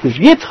proactive.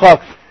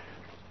 Yitzchak,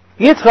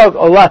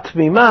 Olat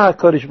Mimah,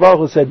 Kodesh Baruch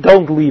Hu said,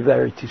 don't leave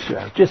Eretz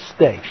Yisrael. Just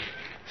stay.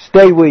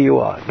 Stay where you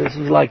are. This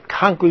is like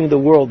conquering the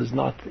world is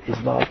not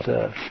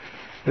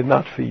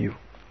for you.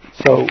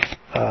 So,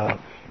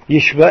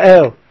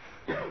 Yishmael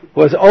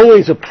was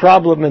always a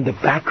problem in the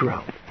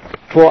background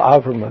for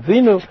Avraham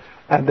Avinu,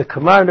 and the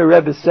Kamarna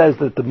Rebbe says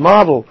that the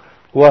model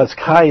was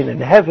Cain and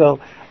Hevel,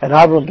 and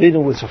Avraham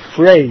Avinu was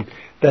afraid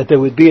that there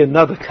would be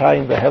another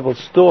Cain and Hevel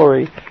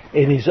story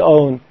in his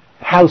own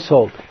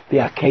household. The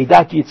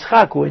Akedat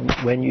Yitzchak, when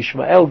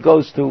Yishmael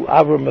goes to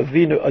Avraham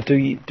Avinu, to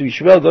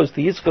Yishmael goes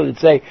to Yitzchak and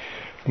say,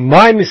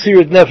 my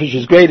Mesirat Nefesh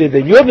is greater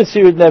than your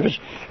Mesirat Nefesh,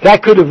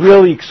 that could have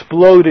really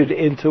exploded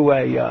into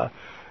a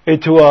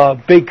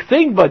big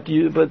thing, but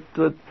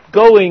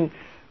going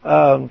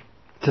to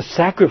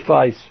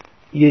sacrifice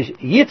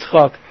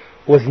Yitzchak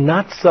was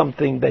not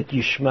something that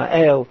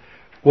Yishmael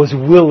was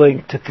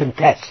willing to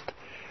contest,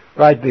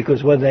 right?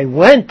 Because when they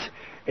went,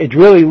 it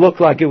really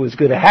looked like it was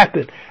going to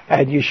happen,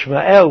 and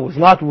Yishmael was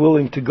not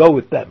willing to go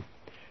with them,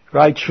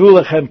 right?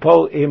 Shulechem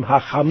po im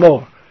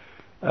hachamor,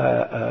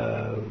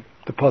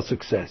 the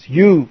pasuk says,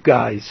 you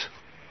guys,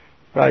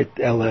 right?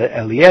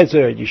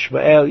 Eliezer and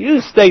Yishmael,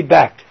 you stay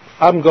back.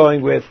 I'm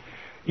going with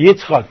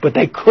Yitzchak, but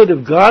they could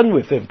have gone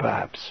with him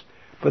perhaps,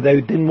 but they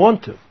didn't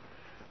want to.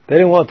 They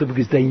didn't want to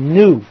because they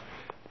knew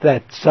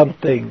that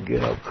something,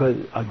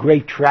 a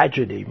great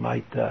tragedy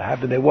might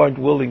happen. They weren't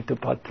willing to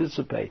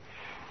participate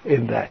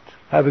in that.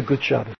 Have a good Shabbat.